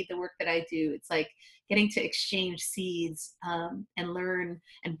see the work that I do. It's like getting to exchange seeds and learn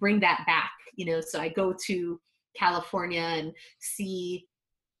and bring that back, so I go to California and see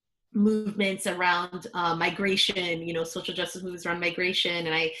movements around migration, social justice movements around migration,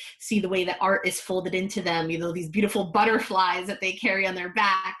 and I see the way that art is folded into them, these beautiful butterflies that they carry on their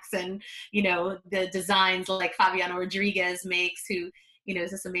backs, and the designs like Fabiano Rodriguez makes, who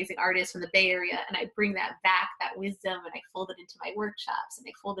is this amazing artist from the Bay Area, and I bring that back, that wisdom, and I fold it into my workshops, and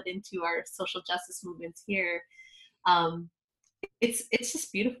I fold it into our social justice movements here. It's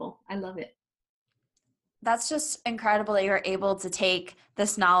just beautiful. I love it. That's just incredible that you're able to take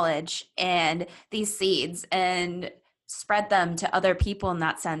this knowledge and these seeds and spread them to other people in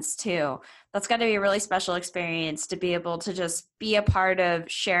that sense too. That's got to be a really special experience to be able to just be a part of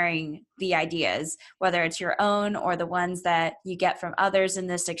sharing the ideas, whether it's your own or the ones that you get from others in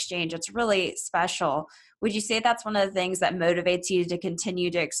this exchange. It's really special. Would you say that's one of the things that motivates you to continue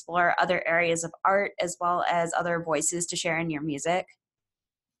to explore other areas of art as well as other voices to share in your music?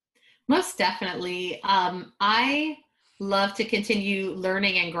 Most definitely. I love to continue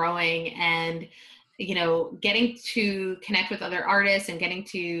learning and growing, and getting to connect with other artists and getting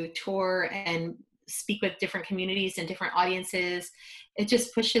to tour and speak with different communities and different audiences. It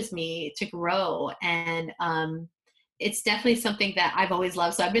just pushes me to grow. And it's definitely something that I've always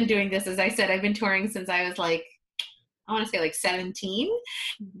loved. So I've been doing this, as I said, I've been touring since I was I want to say 17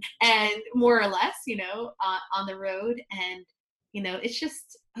 and more or less, on the road. And, it's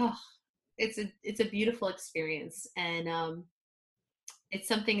just, it's a beautiful experience. And it's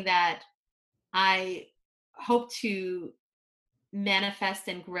something that I hope to manifest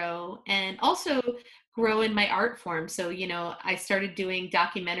and grow, and also grow in my art form. So, I started doing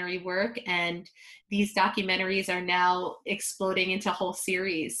documentary work, and these documentaries are now exploding into whole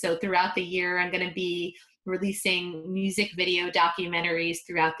series. So throughout the year, I'm going to be releasing music video documentaries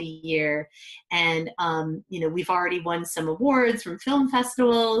throughout the year. And, we've already won some awards from film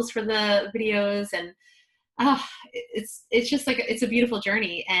festivals for the videos, and it's just it's a beautiful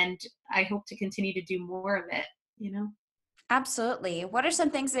journey, and I hope to continue to do more of it, Absolutely. What are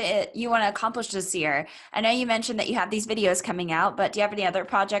some things that you want to accomplish this year? I know you mentioned that you have these videos coming out, but do you have any other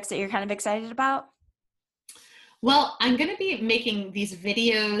projects that you're kind of excited about? Well, I'm going to be making these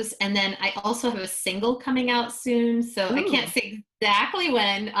videos, and then I also have a single coming out soon. So I can't say exactly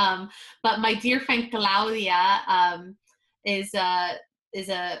when, but my dear friend Claudia is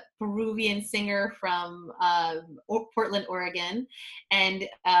a Peruvian singer from Portland, Oregon. And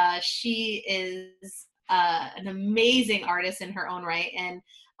she is an amazing artist in her own right. And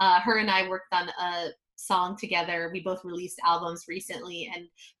her and I worked on a song together. We both released albums recently, and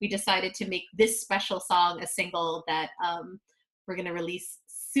we decided to make this special song a single that we're going to release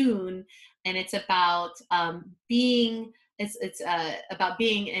soon. And it's about being about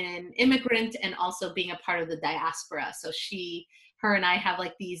being an immigrant and also being a part of the diaspora. So her and I have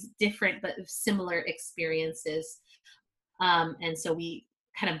these different but similar experiences. And so we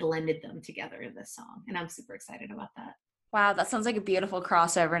kind of blended them together in this song, and I'm super excited about that. Wow, that sounds like a beautiful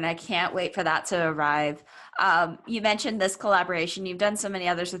crossover, and I can't wait for that to arrive. You mentioned this collaboration. You've done so many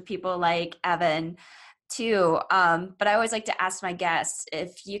others with people like Evan too, but I always like to ask my guests,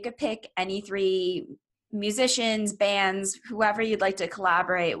 if you could pick any three musicians, bands, whoever you'd like to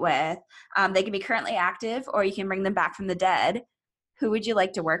collaborate with. They can be currently active or you can bring them back from the dead. Who would you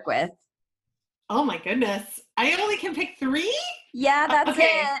like to work with? Oh my goodness. I only can pick 3? Yeah, that's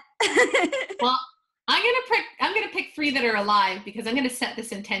it. Well, I'm gonna pick 3 that are alive because I'm gonna set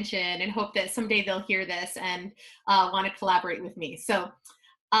this intention and hope that someday they'll hear this and want to collaborate with me. So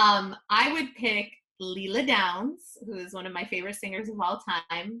I would pick Leela Downs, who is one of my favorite singers of all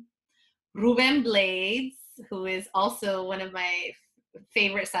time, Ruben Blades, who is also one of my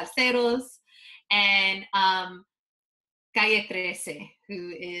favorite salseros, and Calle 13,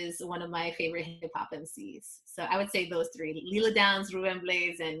 who is one of my favorite hip hop MCs. So I would say those 3: Leela Downs, Ruben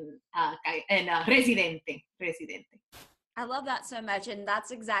Blades, and Residente. I love that so much, and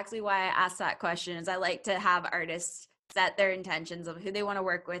that's exactly why I asked that question. Is I like to have artists set their intentions of who they want to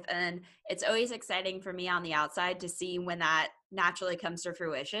work with, and it's always exciting for me on the outside to see when that naturally comes to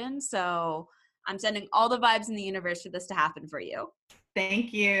fruition. So I'm sending all the vibes in the universe for this to happen for you.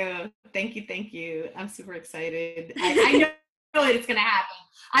 Thank you. I'm super excited. I know it's going to happen.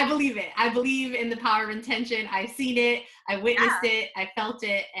 I believe it. I believe in the power of intention. I've seen it. I witnessed it. I felt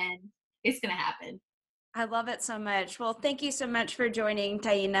it, and it's going to happen. I love it so much. Well, thank you so much for joining,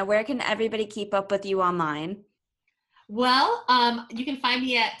 Taina. Where can everybody keep up with you online? Well, you can find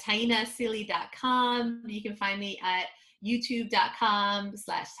me at tainaseely.com. You can find me at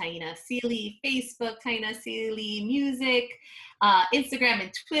youtube.com/Taina Seely, Facebook, Taina Seely Music, Instagram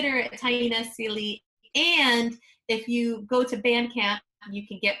and Twitter at Taina Seely. And if you go to Bandcamp, you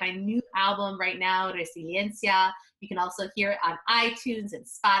can get my new album right now, Resiliencia. You can also hear it on iTunes and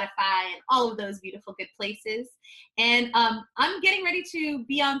Spotify and all of those beautiful good places. And I'm getting ready to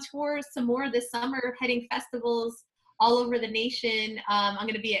be on tour some more this summer, heading festivals all over the nation. I'm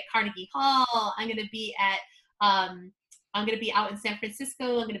going to be at Carnegie Hall. I'm going to be out in San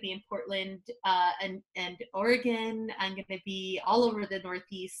Francisco. I'm going to be in Portland and Oregon. I'm going to be all over the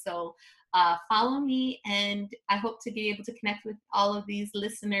Northeast. So follow me, and I hope to be able to connect with all of these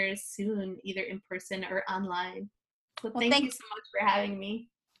listeners soon, either in person or online. So thank you so much for having me.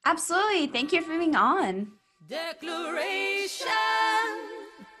 Absolutely. Thank you for being on. Declaration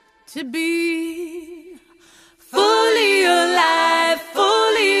to be fully alive,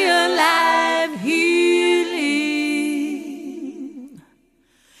 healing.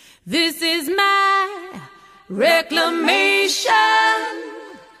 This is my reclamation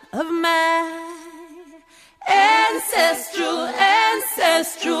of my ancestral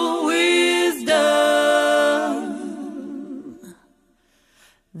wisdom.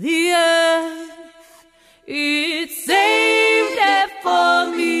 The earth, it saved it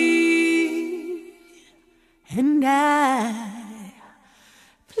for me, and I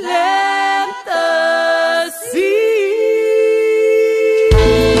plant the seed.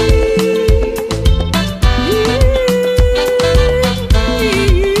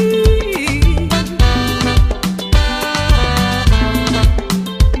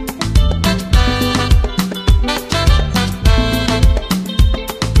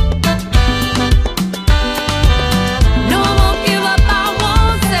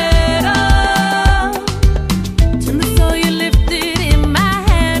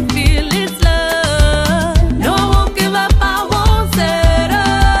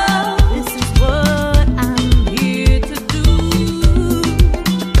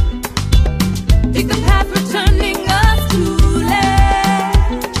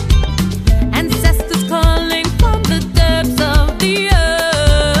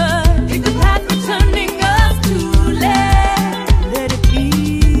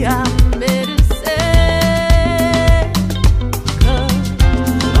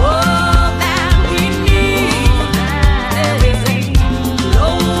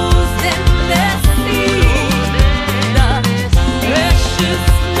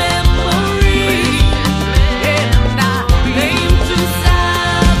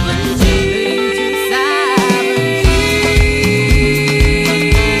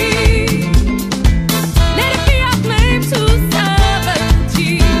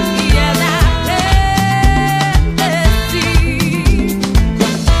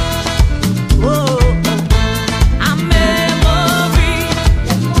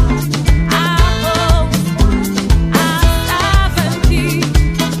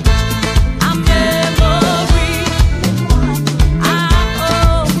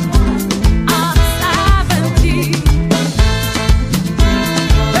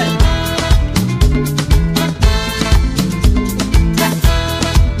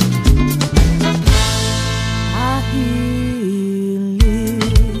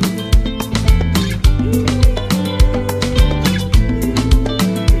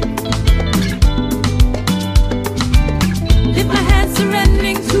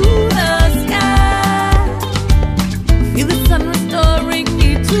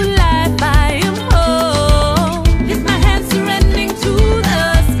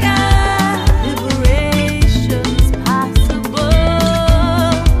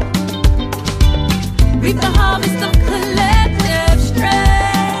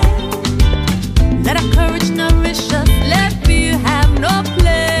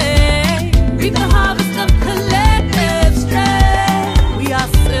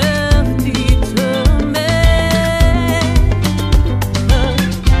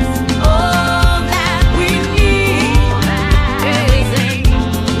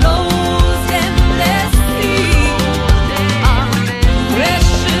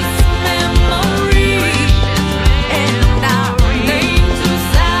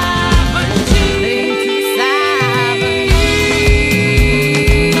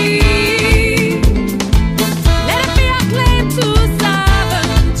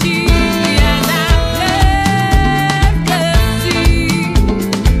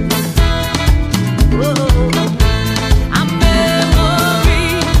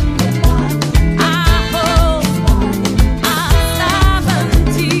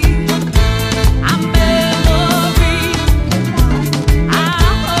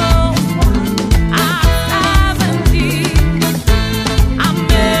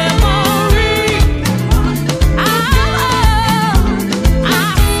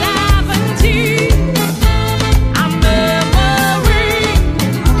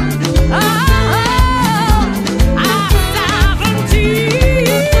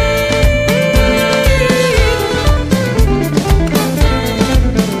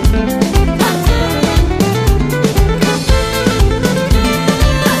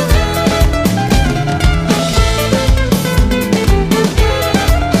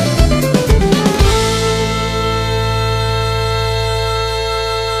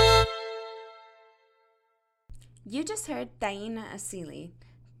 Taina Asili.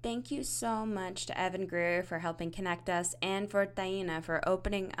 Thank you so much to Evan Greer for helping connect us, and for Taina for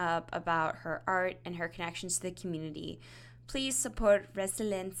opening up about her art and her connections to the community. Please support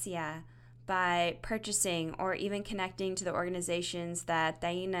Resiliencia by purchasing or even connecting to the organizations that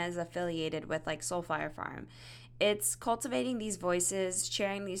Taina is affiliated with, like Soulfire Farm. It's cultivating these voices,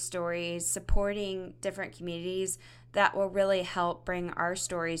 sharing these stories, supporting different communities that will really help bring our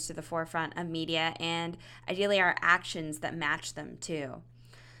stories to the forefront of media, and ideally our actions that match them too.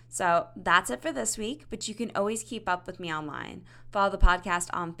 So that's it for this week, but you can always keep up with me online. Follow the podcast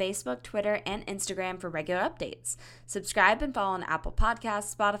on Facebook, Twitter, and Instagram for regular updates. Subscribe and follow on Apple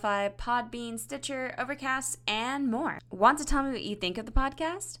Podcasts, Spotify, Podbean, Stitcher, Overcast, and more. Want to tell me what you think of the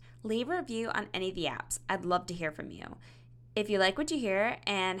podcast? Leave a review on any of the apps. I'd love to hear from you. If you like what you hear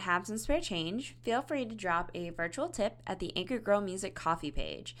and have some spare change, feel free to drop a virtual tip at the Anchor Girl Music Coffee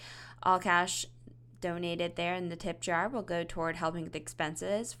page. All cash donated there in the tip jar will go toward helping with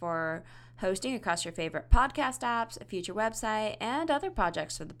expenses for hosting across your favorite podcast apps, a future website, and other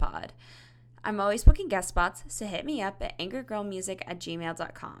projects for the pod. I'm always booking guest spots, so hit me up at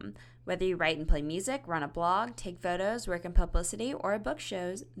anchorgirlmusic@gmail.com. Whether you write and play music, run a blog, take photos, work in publicity, or book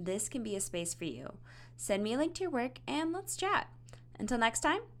shows, this can be a space for you. Send me a link to your work and let's chat. Until next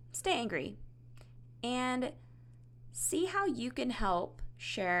time, stay angry. And see how you can help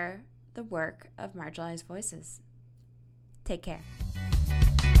share the work of marginalized voices. Take care.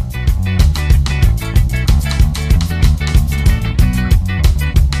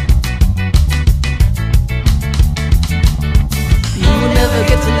 You will never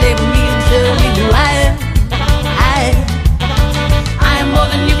get to label me and tell me who I am. I am more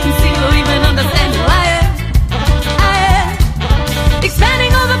than you can see or even understand who I am.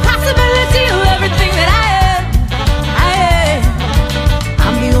 Expanding all the possibility of everything that I am.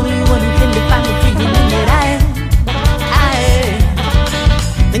 I'm the only one who can define the feeling that I am.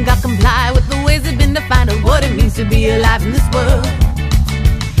 Think I comply with the ways that been defined of what it means to be alive in this world.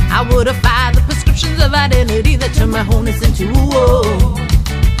 I would defy the prescriptions of identity that turn my wholeness into a war.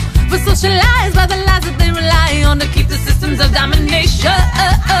 But socialized by the lies that they rely on to keep the systems of domination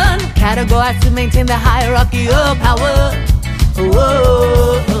categorized to maintain the hierarchy of power.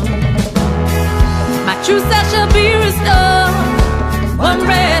 My true self shall be restored, one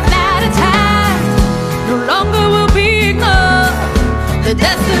breath at a time. No longer will be ignored the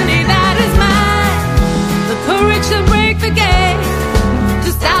destiny that is mine. The courage to break the game,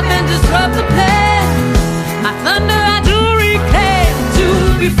 to stop and disrupt the plan. My thunder I do reclaim, to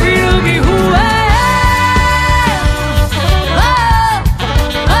be free to be who I am.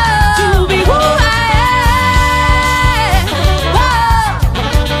 To be who I am.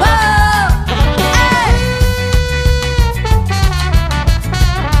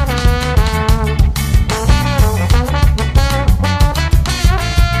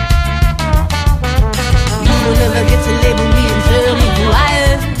 You will never get to label me and tell me who I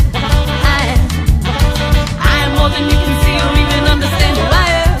am. I am more than you can see or even understand who I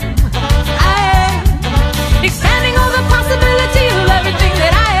am. Expanding all the possibility of everything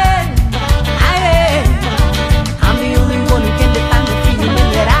that I am. I'm the only one who can define the feeling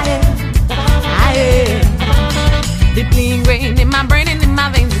that I am. Deeply ingrained in my brain and in my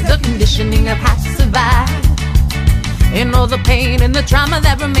veins is the conditioning I've had to survive. And all the pain and the trauma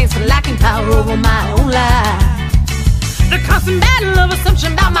that remains for lacking power over my own life. The constant battle of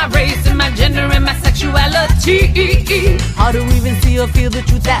assumption about my race and my gender and my sexuality. Hard to even see or feel the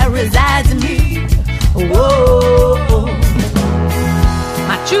truth that resides in me. Whoa.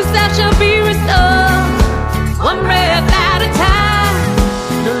 My true self shall be restored.